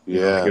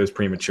 Yeah. Like it was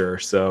premature.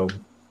 So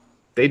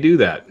they do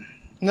that.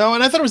 No,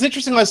 and I thought it was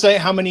interesting last night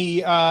how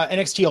many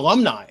NXT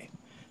alumni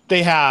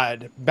they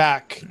had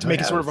back to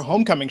make it sort of a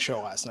homecoming show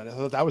last night. I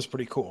thought that was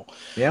pretty cool.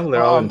 Yeah, well,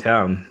 they're all in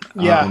town.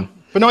 Yeah.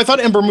 But no, I thought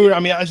Ember Moon,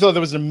 I thought that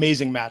was an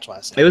amazing match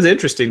last night. It was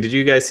interesting. Did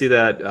you guys see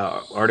that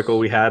article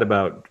we had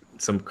about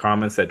some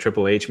comments that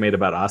Triple H made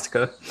about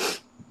Asuka?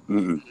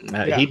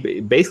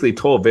 He basically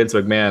told Vince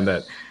McMahon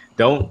that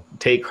don't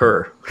take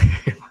her.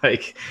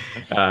 Like,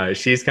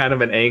 she's kind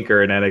of an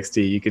anchor in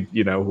NXT. You could,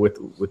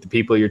 with the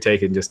people you're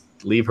taking, just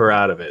leave her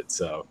out of it.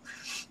 So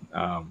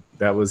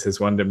that was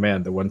his one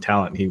demand, the one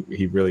talent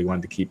he really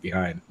wanted to keep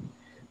behind,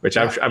 which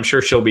I'm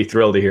sure she'll be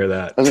thrilled to hear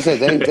that. I was going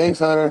to say, thanks,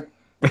 Hunter.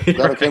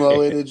 Glad I came all the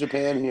way to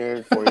Japan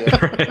here for you.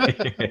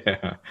 Right.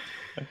 Yeah.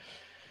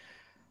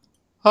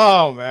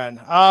 Oh, man.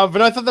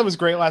 But I thought that was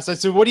great last night.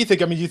 So what do you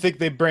think? I mean, do you think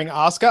they bring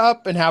Asuka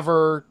up and have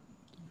her...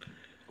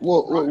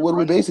 Well, what are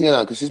we basing it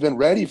on? Because she's been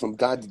ready from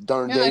god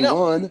darn day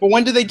one. But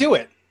when do they do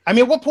it? I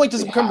mean, at what point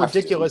does it become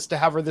ridiculous to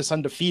have her this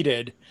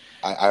undefeated?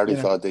 I already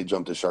thought they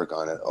jumped the shark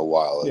on it a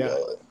while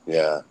ago.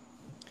 Yeah.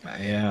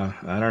 Yeah,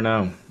 I don't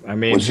know. I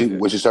mean,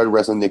 when she started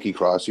wrestling Nikki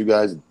Cross, you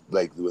guys,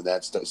 like when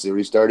that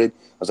series started,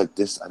 I was like,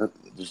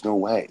 there's no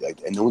way, like,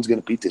 and no one's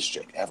gonna beat this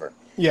chick ever.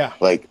 Yeah,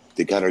 like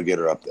they gotta get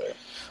her up there.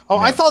 Oh,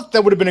 yeah. I thought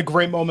that would have been a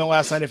great moment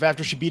last night if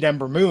after she beat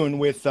Ember Moon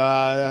with 3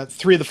 of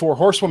the 4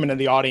 horsewomen in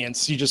the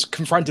audience, you just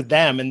confronted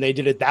them and they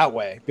did it that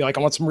way. Be like,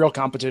 I want some real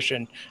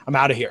competition. I'm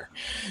out of here.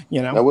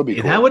 That would be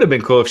cool. That would have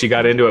been cool if she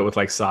got into it with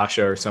like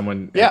Sasha or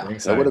someone. Yeah,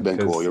 that would have been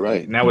cool. You're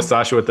right. Now with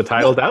Sasha with the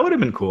title, that would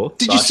have been cool.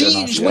 Did Sasha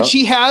you see when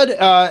she had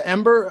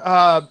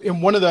Ember in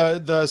one of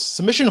the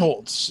submission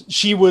holds?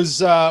 She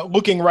was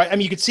looking right. I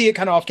mean, you could see it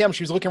kind of off camera.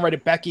 She was looking right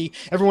at Becky.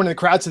 Everyone in the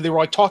crowd said they were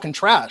like talking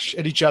trash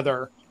at each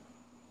other.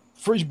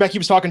 Becky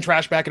was talking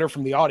trash back at her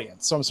from the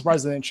audience, so I'm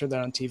surprised they didn't show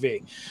that on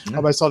TV.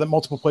 I saw that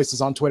multiple places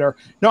on Twitter.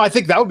 No, I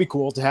think that would be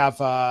cool to have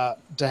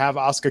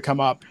Asuka come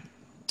up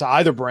to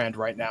either brand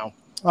right now.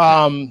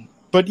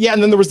 But yeah,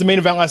 and then there was the main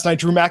event last night: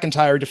 Drew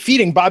McIntyre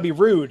defeating Bobby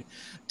Roode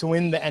to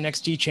win the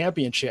NXT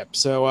Championship.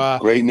 So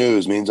great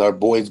news, means our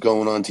boy's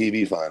going on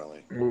TV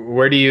finally.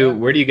 Where do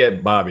you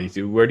get Bobby?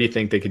 Where do you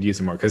think they could use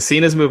him more? Because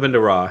Cena's moving to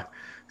Raw,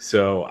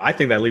 so I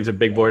think that leaves a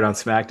big void on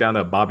SmackDown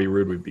that Bobby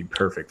Roode would be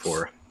perfect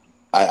for.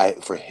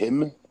 For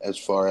him, as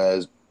far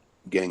as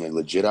getting a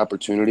legit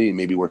opportunity and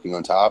maybe working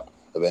on top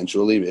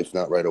eventually, if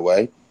not right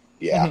away,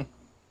 yeah.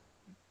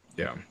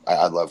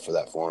 I'd love for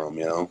that for him.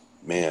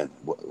 Man,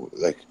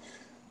 like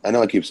I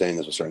know I keep saying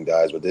this with certain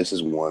guys, but this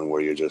is one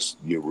where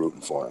you're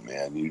rooting for him,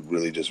 man. You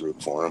really just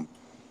root for him.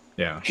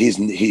 Yeah,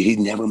 he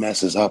never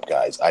messes up,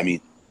 guys. I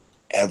mean,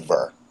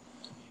 ever.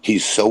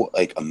 He's so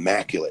like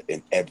immaculate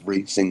in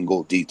every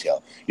single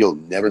detail. You'll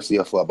never see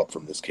a flub up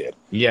from this kid.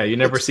 Yeah, you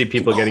never see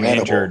people getting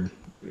injured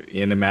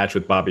in a match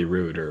with Bobby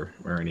Roode or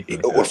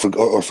anything like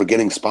or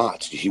forgetting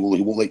spots. He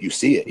won't let you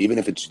see it, even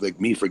if it's like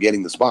me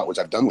forgetting the spot, which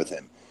I've done with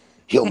him.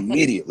 He'll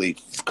immediately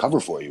cover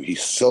for you.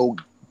 He's so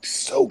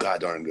god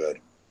darn good.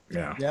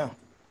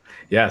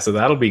 Yeah, so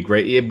that'll be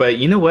great. Yeah, but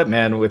you know what,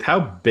 man, with how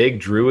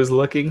big Drew is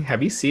looking,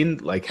 have you seen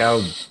like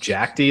how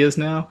jacked he is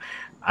now?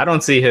 I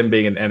don't see him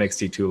being in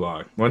NXT too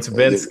long. Once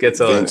Vince gets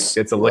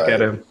a look at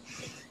him,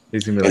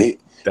 he's gonna be like,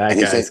 that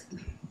guy's.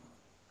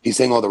 He's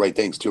saying all the right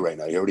things too right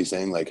now. You heard what he's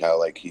saying, like how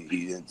like he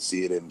didn't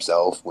see it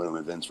himself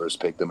when Vince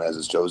first picked him as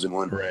his chosen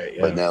one, right?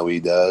 Yeah. But now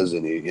he does,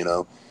 and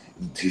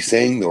he's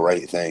saying the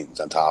right things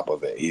on top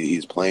of it.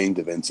 He's playing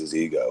to Vince's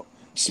ego.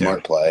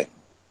 Smart play.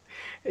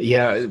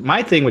 Yeah,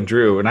 my thing with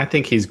Drew, and I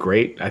think he's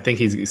great. I think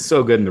he's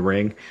so good in the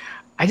ring.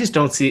 I just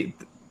don't see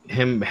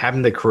him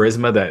having the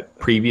charisma that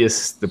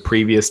the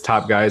previous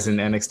top guys in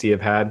NXT have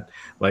had,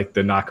 like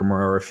the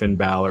Nakamura or Finn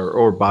Balor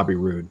or Bobby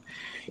Roode.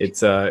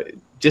 It's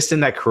just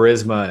in that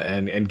charisma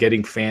and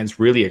getting fans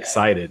really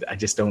excited. I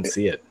just don't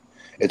see it.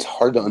 It's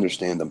hard to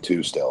understand him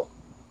too still.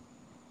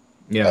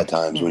 Yeah. At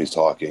times when he's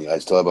talking, I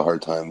still have a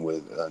hard time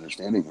with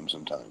understanding him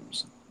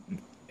sometimes.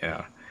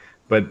 Yeah.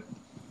 But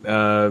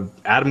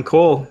Adam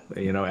Cole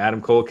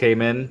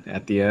came in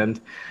at the end.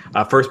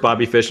 First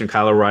Bobby Fish and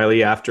Kyle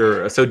O'Reilly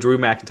so Drew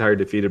McIntyre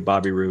defeated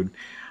Bobby Roode.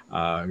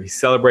 He's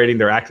celebrating.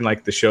 They're acting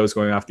like the show's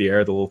going off the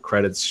air. The little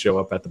credits show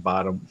up at the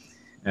bottom.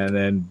 And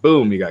then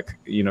boom,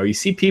 you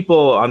see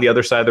people on the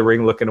other side of the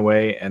ring looking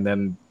away, and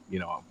then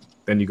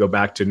you go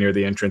back to near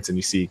the entrance and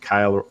you see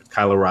Kyle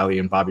O'Reilly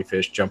and Bobby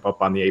Fish jump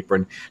up on the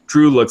apron.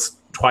 Drew looks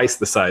twice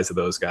the size of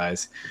those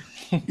guys.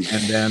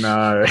 And then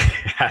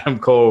Adam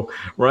Cole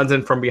runs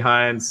in from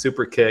behind,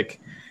 super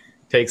kick,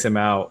 takes him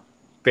out.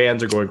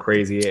 Fans are going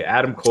crazy.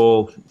 Adam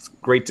Cole, it's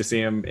great to see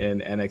him in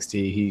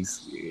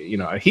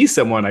NXT. He's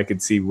someone I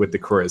could see with the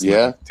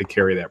charisma to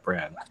carry that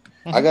brand.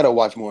 I got to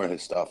watch more of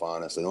his stuff,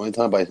 honestly. The only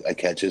time I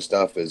catch his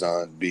stuff is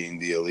on Being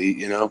the Elite,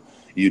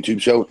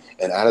 YouTube show.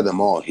 And out of them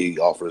all, he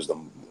offers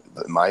them,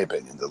 in my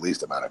opinion, the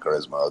least amount of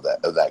charisma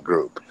of that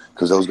group,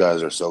 because those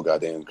guys are so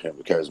goddamn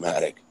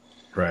charismatic.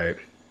 Right.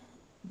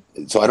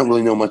 So I don't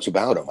really know much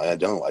about him. I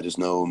don't. I just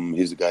know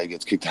he's the guy who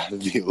gets kicked out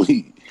of the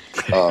Elite.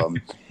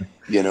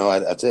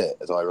 That's it.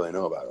 That's all I really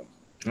know about him.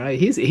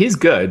 He's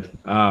good.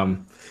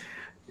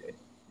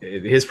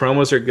 His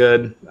promos are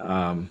good.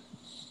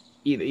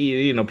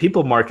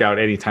 People mark out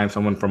anytime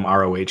someone from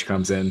ROH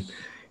comes in,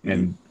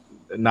 and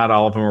not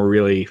all of them are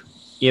really,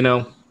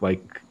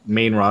 like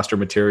main roster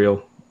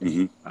material.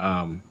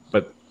 Mm-hmm.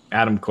 But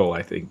Adam Cole,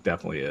 I think,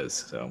 definitely is.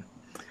 So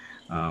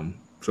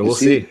we'll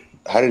see.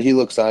 How did he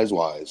look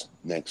size-wise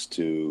next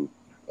to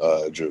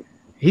Drew?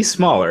 He's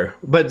smaller,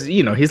 but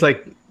he's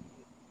like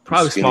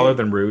probably smaller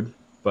than Rude.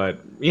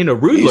 But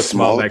Rude looks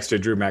small next to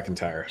Drew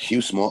McIntyre. He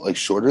was small, like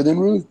shorter than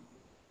Rude.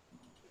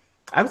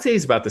 I would say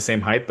he's about the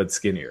same height, but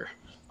skinnier.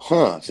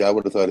 Huh. See, I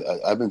would have thought.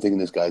 I've been thinking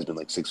this guy's been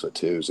like 6'2",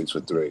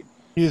 6'3".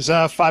 He's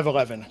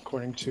 5'11",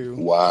 according to.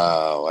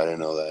 Wow, I didn't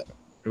know that.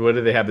 What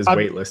do they have his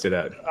weight listed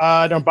at?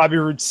 No, Bobby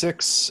Roode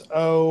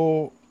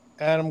 6'0",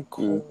 Adam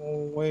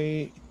Cole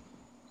weight.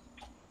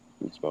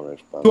 It's about right.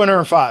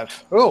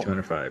 205. Oh,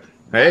 205.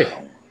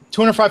 Hey.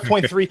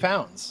 205.3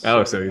 pounds.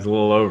 Oh, so he's a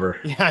little over.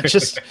 Yeah,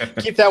 just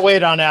keep that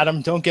weight on,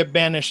 Adam. Don't get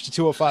banished to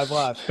 205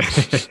 Live.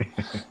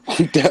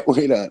 Keep that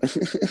weight on.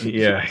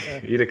 Yeah,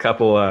 eat a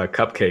couple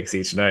cupcakes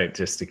each night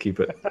just to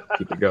keep it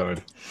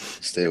going.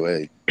 Stay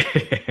away.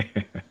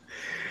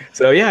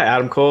 So yeah,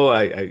 Adam Cole.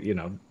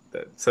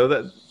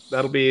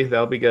 That'll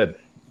be good.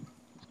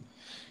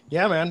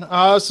 Yeah, man.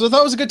 So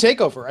that was a good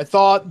takeover. I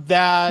thought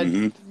that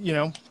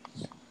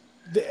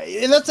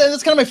and that's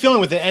kind of my feeling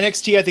with it.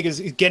 NXT, I think, is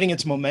getting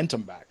its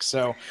momentum back.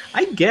 So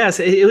I guess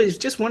it was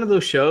just one of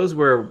those shows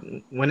where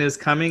when it's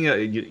coming,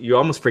 you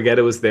almost forget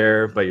it was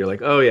there, but you're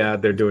like, oh yeah,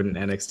 they're doing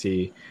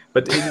NXT.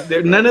 But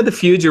none of the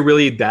feuds you're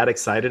really that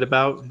excited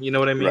about. You know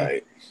what I mean?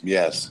 Right.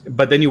 Yes.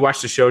 But then you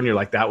watch the show and you're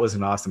like, that was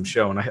an awesome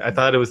show. And I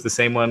thought it was the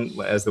same one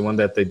as the one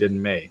that they did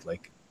in May.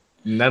 Like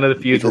none of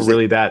the feuds were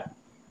really that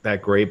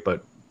great,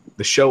 but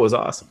the show was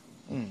awesome.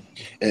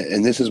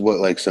 And this is what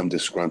like some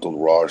disgruntled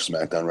Raw or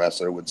SmackDown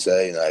wrestler would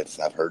say, and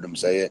I've heard them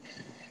say it,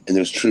 and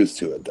there's truth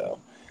to it though.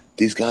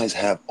 These guys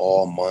have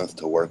all month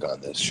to work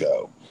on this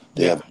show.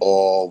 They have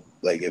all,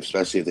 like,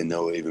 especially if they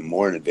know even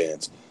more in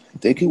advance,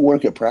 they can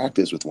work at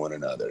practice with one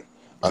another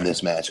on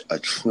this match a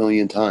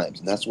trillion times,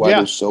 and that's why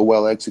they're so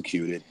well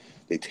executed.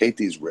 They take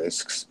these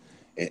risks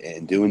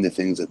and doing the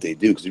things that they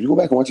do. Because if you go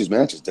back and watch these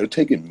matches, they're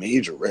taking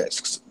major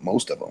risks,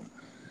 most of them.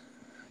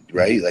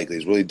 Right, like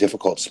these really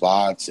difficult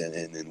spots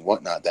and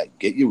whatnot that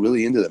get you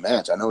really into the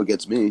match. I know it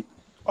gets me.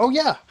 Oh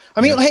yeah, I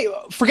mean, hey,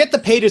 forget the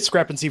pay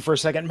discrepancy for a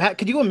second, Matt.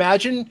 Could you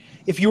imagine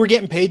if you were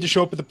getting paid to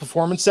show up at the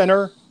Performance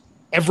Center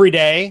every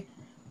day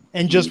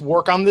and just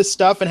work on this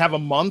stuff and have a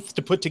month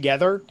to put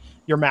together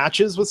your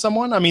matches with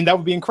someone? I mean, that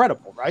would be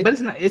incredible, right? But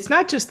it's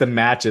not just the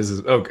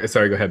matches. Oh,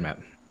 sorry. Go ahead, Matt.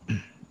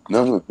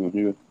 No.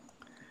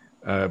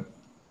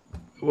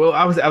 Well,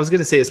 I was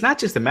gonna say it's not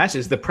just the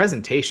matches, the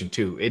presentation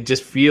too. It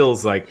just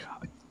feels like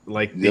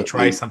they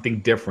try something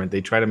different.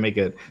 They try to make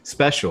it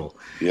special.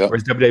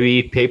 Whereas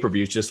WWE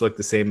pay-per-views just look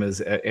the same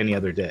as any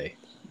other day.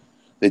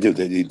 They do.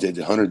 They did.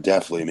 Hunter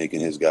definitely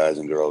making his guys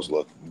and girls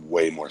look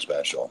way more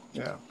special.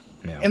 Yeah.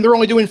 And they're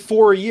only doing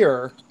 4 a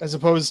year as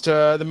opposed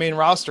to the main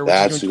roster, which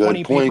is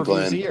doing 20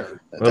 pay-per-views a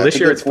year. Well, this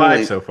year it's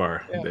 5 so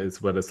far.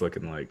 Is what it's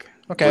looking like.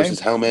 Okay. Versus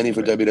how many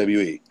for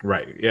WWE?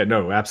 Right. Yeah.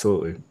 No.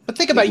 Absolutely. But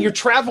think about it. You're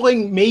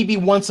traveling maybe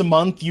once a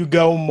month. You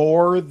go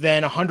more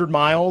than 100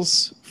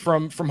 miles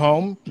from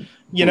home.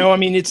 I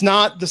mean, it's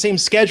not the same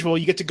schedule.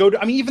 You get to go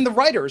to, even the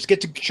writers get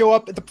to show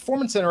up at the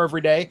Performance Center every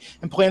day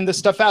and plan this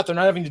stuff out. They're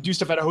not having to do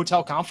stuff at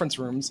hotel conference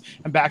rooms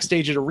and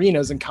backstage at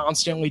arenas and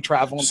constantly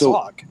travel and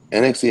slog.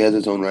 NXT has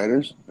its own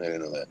writers? I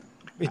didn't know that.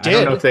 It did. I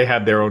don't know if they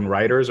have their own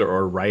writers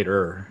or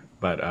writer,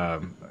 but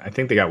I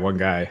think they got one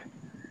guy.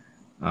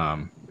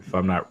 If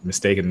I'm not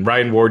mistaken,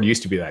 Ryan Ward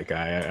used to be that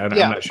guy. I'm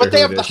not sure. But they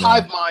have the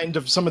hive mind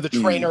of some of the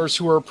trainers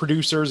who are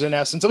producers in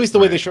essence, at least the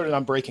way they showed it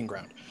on Breaking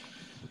Ground.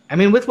 I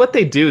mean, with what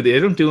they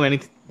don't do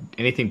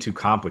anything too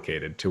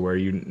complicated to where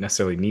you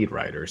necessarily need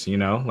writers.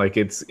 Like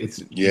it's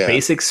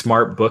basic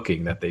smart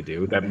booking that they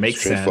do that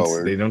makes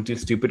sense. They don't do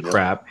stupid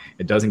crap.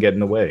 It doesn't get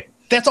in the way.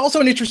 That's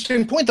also an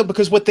interesting point, though,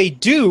 because what they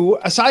do,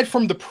 aside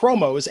from the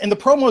promos, and the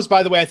promos,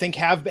 by the way, I think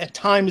have at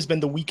times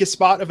been the weakest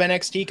spot of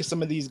NXT because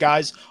some of these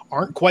guys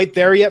aren't quite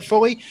there yet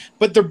fully,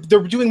 but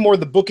they're doing more of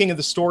the booking of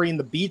the story and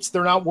the beats.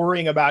 They're not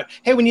worrying about,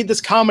 hey, we need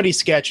this comedy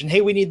sketch, and hey,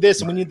 we need this,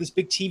 and we need this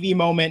big TV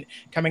moment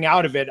coming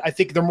out of it. I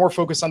think they're more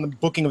focused on the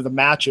booking of the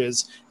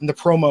matches, and the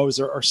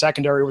promos are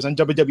secondary. Whereas on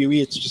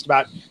WWE, it's just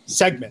about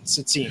segments,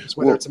 it seems,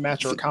 whether it's a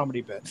match or a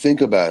comedy bit.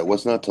 Think about it.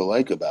 What's not to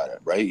like about it,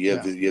 right? You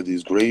have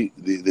this great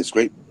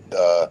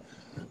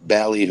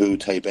ballyhoo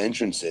type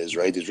entrances,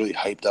 right? These really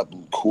hyped up,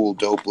 cool,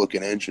 dope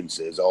looking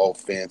entrances, all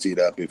fancied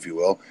up, if you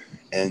will,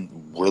 and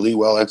really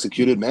well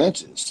executed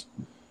matches.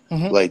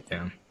 Mm-hmm. Like,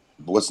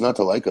 what's not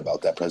to like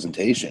about that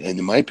presentation? And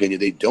in my opinion,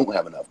 they don't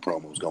have enough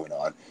promos going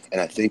on,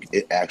 and I think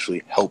it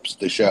actually helps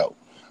the show.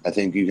 I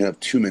think you can have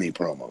too many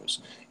promos.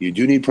 You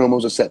do need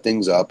promos to set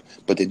things up,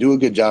 but they do a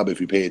good job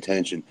if you pay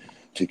attention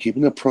to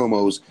keeping the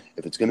promos.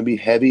 If it's going to be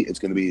heavy, it's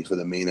going to be for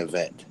the main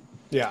event.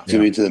 Yeah. To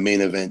be to the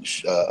main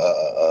event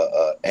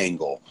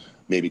angle,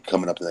 maybe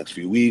coming up the next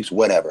few weeks,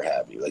 whatever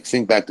have you. Like,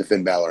 think back to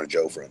Finn Balor and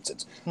Joe, for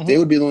instance. Mm-hmm. They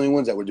would be the only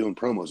ones that were doing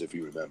promos, if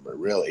you remember,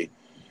 really,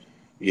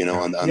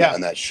 on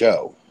that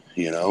show,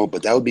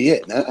 But that would be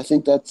it. And I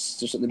think there's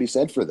something to be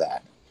said for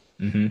that.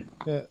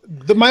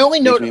 Mm-hmm. My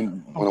only note, I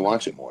want to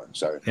watch it more.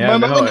 Sorry. My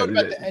only note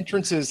about the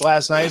entrances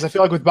last night is I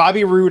feel like with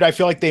Bobby Roode, I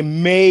feel like they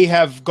may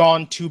have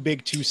gone too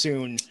big too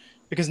soon,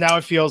 because now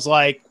it feels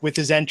like with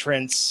his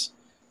entrance,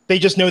 they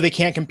just know they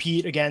can't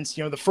compete against,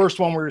 the first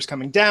one where he was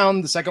coming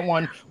down, the second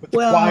one with the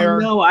choir.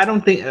 No, I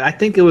don't think. I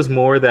think it was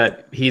more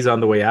that he's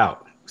on the way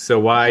out. So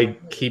why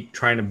keep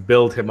trying to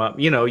build him up?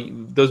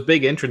 Those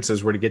big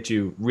entrances were to get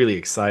you really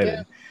excited.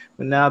 Yeah.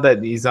 But now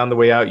that he's on the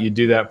way out, you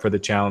do that for the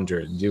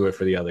challenger, do it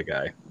for the other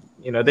guy.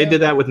 They did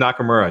that with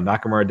Nakamura.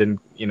 Nakamura didn't,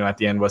 at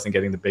the end wasn't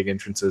getting the big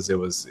entrances. It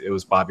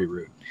was Bobby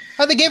Roode.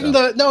 They gave him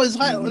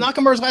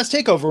Nakamura's last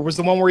takeover was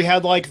the one where he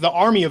had like the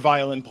army of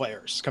violin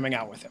players coming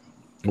out with him.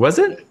 Was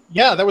it?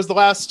 Yeah, that was the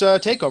last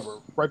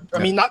takeover. Right? I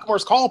mean,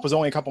 Nakamura's call-up was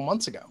only a couple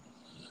months ago.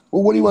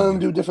 Well, what do you want him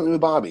to do differently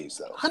with Bobby's,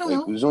 though? I don't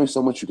know. There's only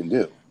so much you can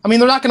do. I mean,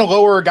 they're not going to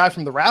lower a guy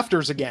from the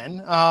rafters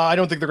again. I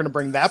don't think they're going to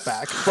bring that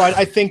back. But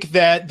I think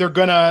that they're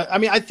going to –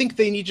 I think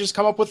they need to just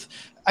come up with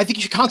 – I think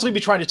you should constantly be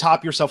trying to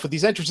top yourself with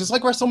these entrances. It's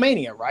like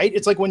WrestleMania, right?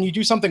 It's like when you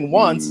do something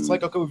once, it's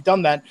like, okay, we've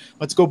done that.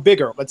 Let's go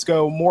bigger. Let's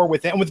go more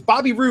with it. And with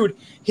Bobby Roode,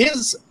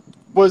 his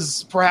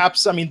was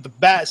perhaps, the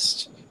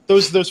best –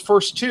 Those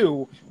first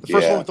two, the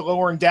first one with the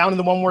lowering down and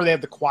the one where they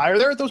had the choir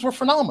there, those were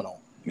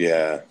phenomenal.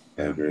 Yeah,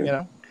 I agree.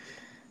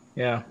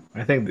 Yeah,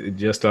 I think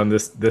just on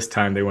this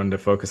time they wanted to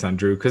focus on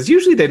Drew, because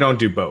usually they don't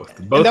do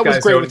both. Both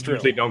guys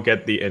usually don't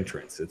get the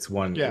entrance. It's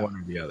one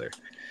or the other.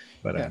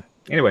 But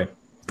anyway,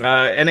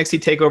 NXT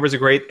takeovers are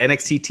great.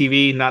 NXT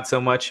TV, not so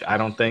much. I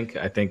don't think.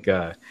 I think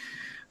that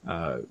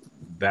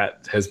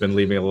has been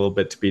leaving a little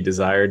bit to be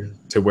desired,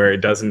 to where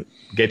it doesn't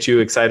get you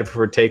excited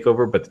for a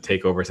takeover, but the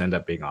takeovers end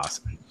up being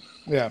awesome.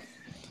 Yeah.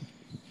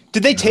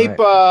 Did they tape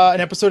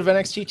an episode of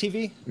NXT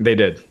TV? They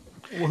did.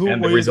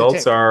 And the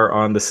results are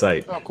on the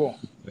site. Oh, cool.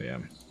 Yeah.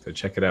 So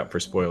check it out for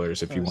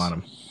spoilers if you want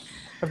them.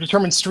 I've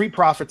determined Street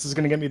Profits is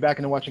going to get me back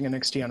into watching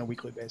NXT on a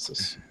weekly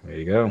basis. There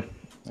you go.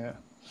 Yeah.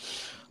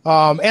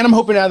 And I'm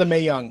hoping now that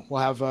Mae Young will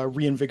have a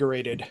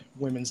reinvigorated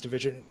women's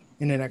division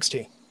in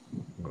NXT.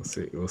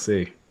 We'll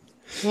see.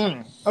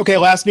 Okay,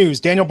 last news.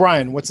 Daniel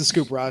Bryan. What's the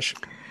scoop, Raj?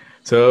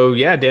 So,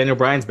 Daniel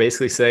Bryan's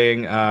basically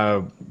saying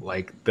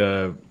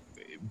the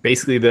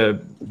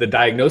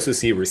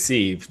diagnosis he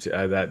received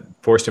that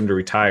forced him to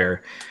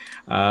retire,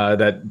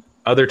 that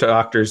other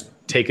doctors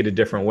take it a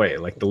different way.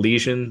 Like the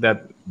lesion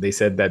that they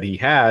said that he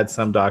had,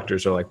 some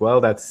doctors are like,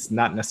 well, that's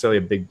not necessarily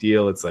a big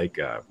deal. It's like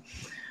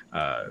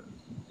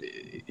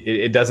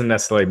it doesn't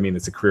necessarily mean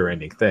it's a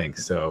career-ending thing.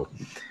 So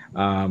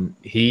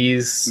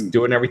he's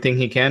doing everything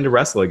he can to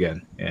wrestle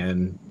again.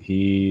 And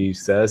he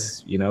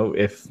says,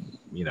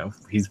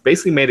 he's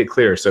basically made it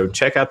clear. So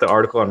check out the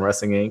article on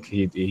Wrestling Inc.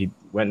 He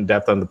went in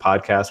depth on the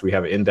podcast. We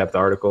have an in-depth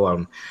article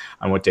on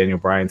what Daniel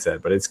Bryan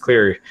said. But it's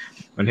clear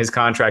when his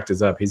contract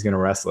is up, he's going to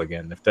wrestle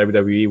again. If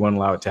WWE won't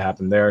allow it to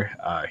happen there,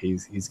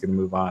 he's going to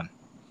move on.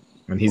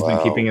 And he's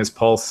been keeping his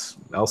pulse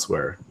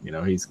elsewhere.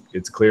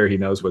 It's clear he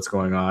knows what's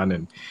going on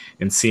in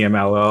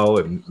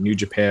CMLL and New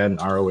Japan,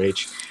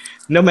 ROH.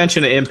 No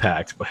mention of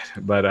Impact, but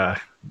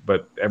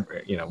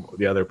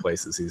the other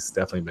places he's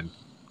definitely been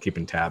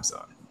keeping tabs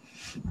on.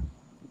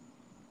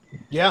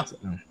 Yeah. So,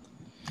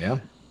 yeah.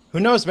 Who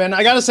knows, man?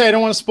 I got to say, I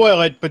don't want to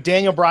spoil it, but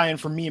Daniel Bryan,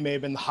 for me, may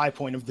have been the high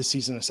point of the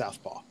season of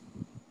Southpaw.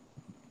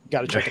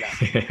 Got to check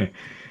it out.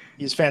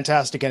 He's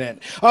fantastic in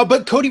it.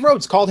 But Cody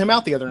Rhodes called him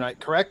out the other night,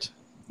 correct?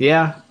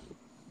 Yeah.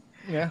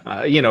 Yeah.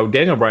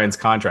 Daniel Bryan's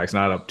contract's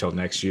not up till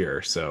next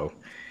year, so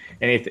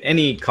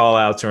any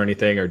call-outs or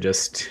anything are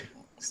just,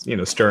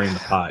 stirring the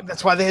pot.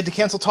 That's why they had to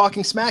cancel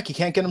Talking Smack. He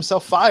can't get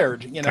himself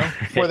fired,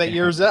 before that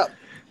year's up.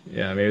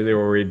 Yeah, maybe they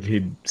were worried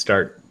he'd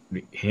start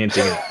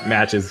hinting at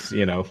matches,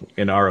 in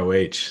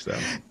ROH. So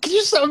can you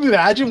just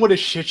imagine what a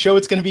shit show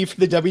it's going to be for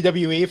the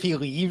WWE if he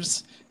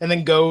leaves and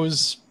then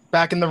goes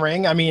back in the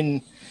ring? I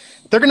mean,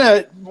 they're going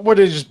to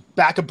just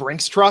back a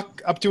Brinks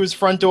truck up to his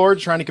front door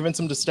trying to convince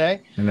him to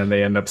stay. And then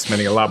they end up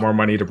spending a lot more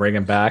money to bring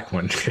him back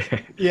when.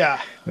 Yeah.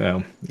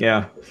 Well,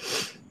 yeah.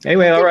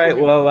 Anyway, all right.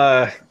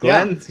 Well,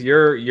 Glenn,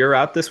 you're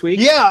out this week?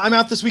 Yeah, I'm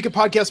out this week at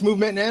Podcast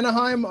Movement in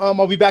Anaheim.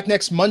 I'll be back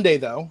next Monday,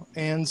 though.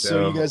 And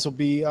so you guys will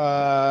be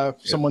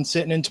someone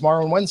sitting in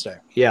tomorrow and Wednesday.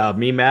 Yeah,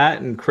 me,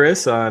 Matt, and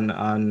Chris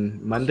on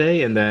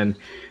Monday. And then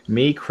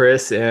me,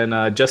 Chris,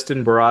 and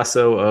Justin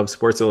Barrasso of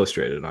Sports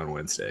Illustrated on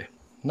Wednesday.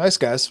 Nice,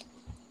 guys.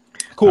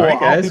 Cool. All right,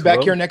 I'll guys, be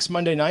back here next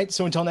Monday night.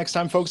 So until next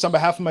time, folks, on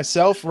behalf of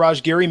myself,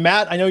 Raj Giri,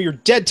 Matt, I know you're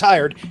dead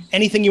tired.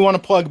 Anything you want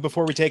to plug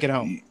before we take it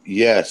home?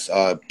 Yes.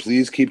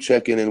 Please keep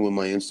checking in with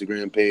my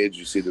Instagram page.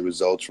 You see the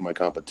results from my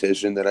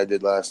competition that I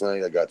did last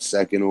night. I got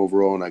second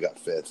overall and I got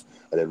fifth.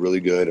 I did really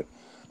good.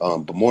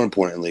 But more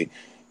importantly,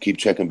 keep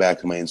checking back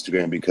to my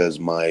Instagram because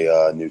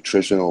my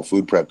nutritional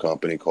food prep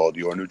company called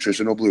Your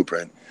Nutritional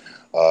Blueprint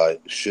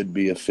should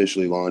be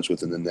officially launched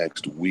within the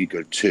next week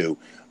or two.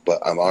 But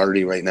I'm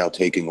already right now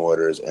taking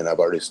orders, and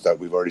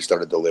we've already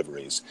started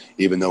deliveries,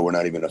 even though we're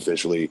not even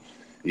officially,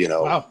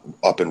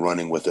 up and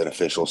running with an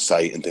official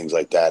site and things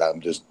like that.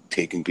 I'm just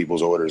taking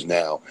people's orders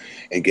now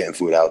and getting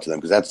food out to them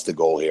because that's the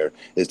goal here,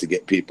 is to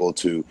get people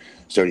to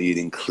start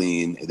eating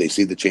clean. They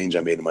see the change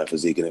I made in my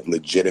physique, and it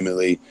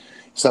legitimately,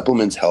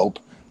 supplements help,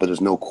 but there's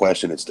no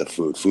question it's the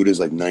food. Food is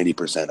like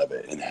 90% of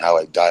it, and how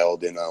I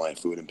dialed in on my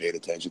food and paid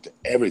attention to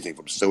everything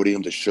from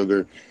sodium to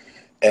sugar,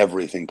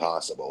 everything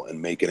possible,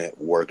 and making it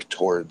work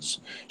towards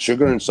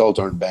sugar and salt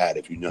aren't bad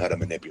if you know how to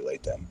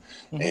manipulate them.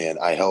 Mm-hmm. And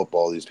I help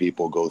all these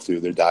people go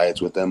through their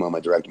diets with them on my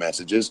direct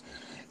messages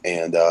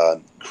and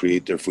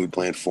create their food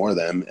plan for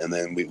them. And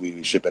then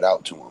we ship it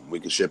out to them.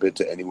 We can ship it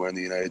to anywhere in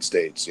the United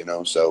States,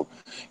 so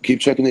keep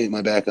checking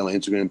my back on my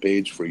Instagram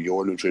page for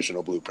Your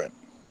Nutritional Blueprint.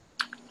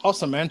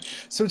 Awesome, man.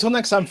 So until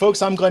next time,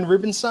 folks, I'm Glenn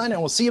Rubenstein, and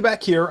we'll see you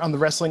back here on the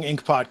Wrestling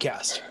Inc.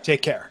 podcast.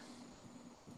 Take care.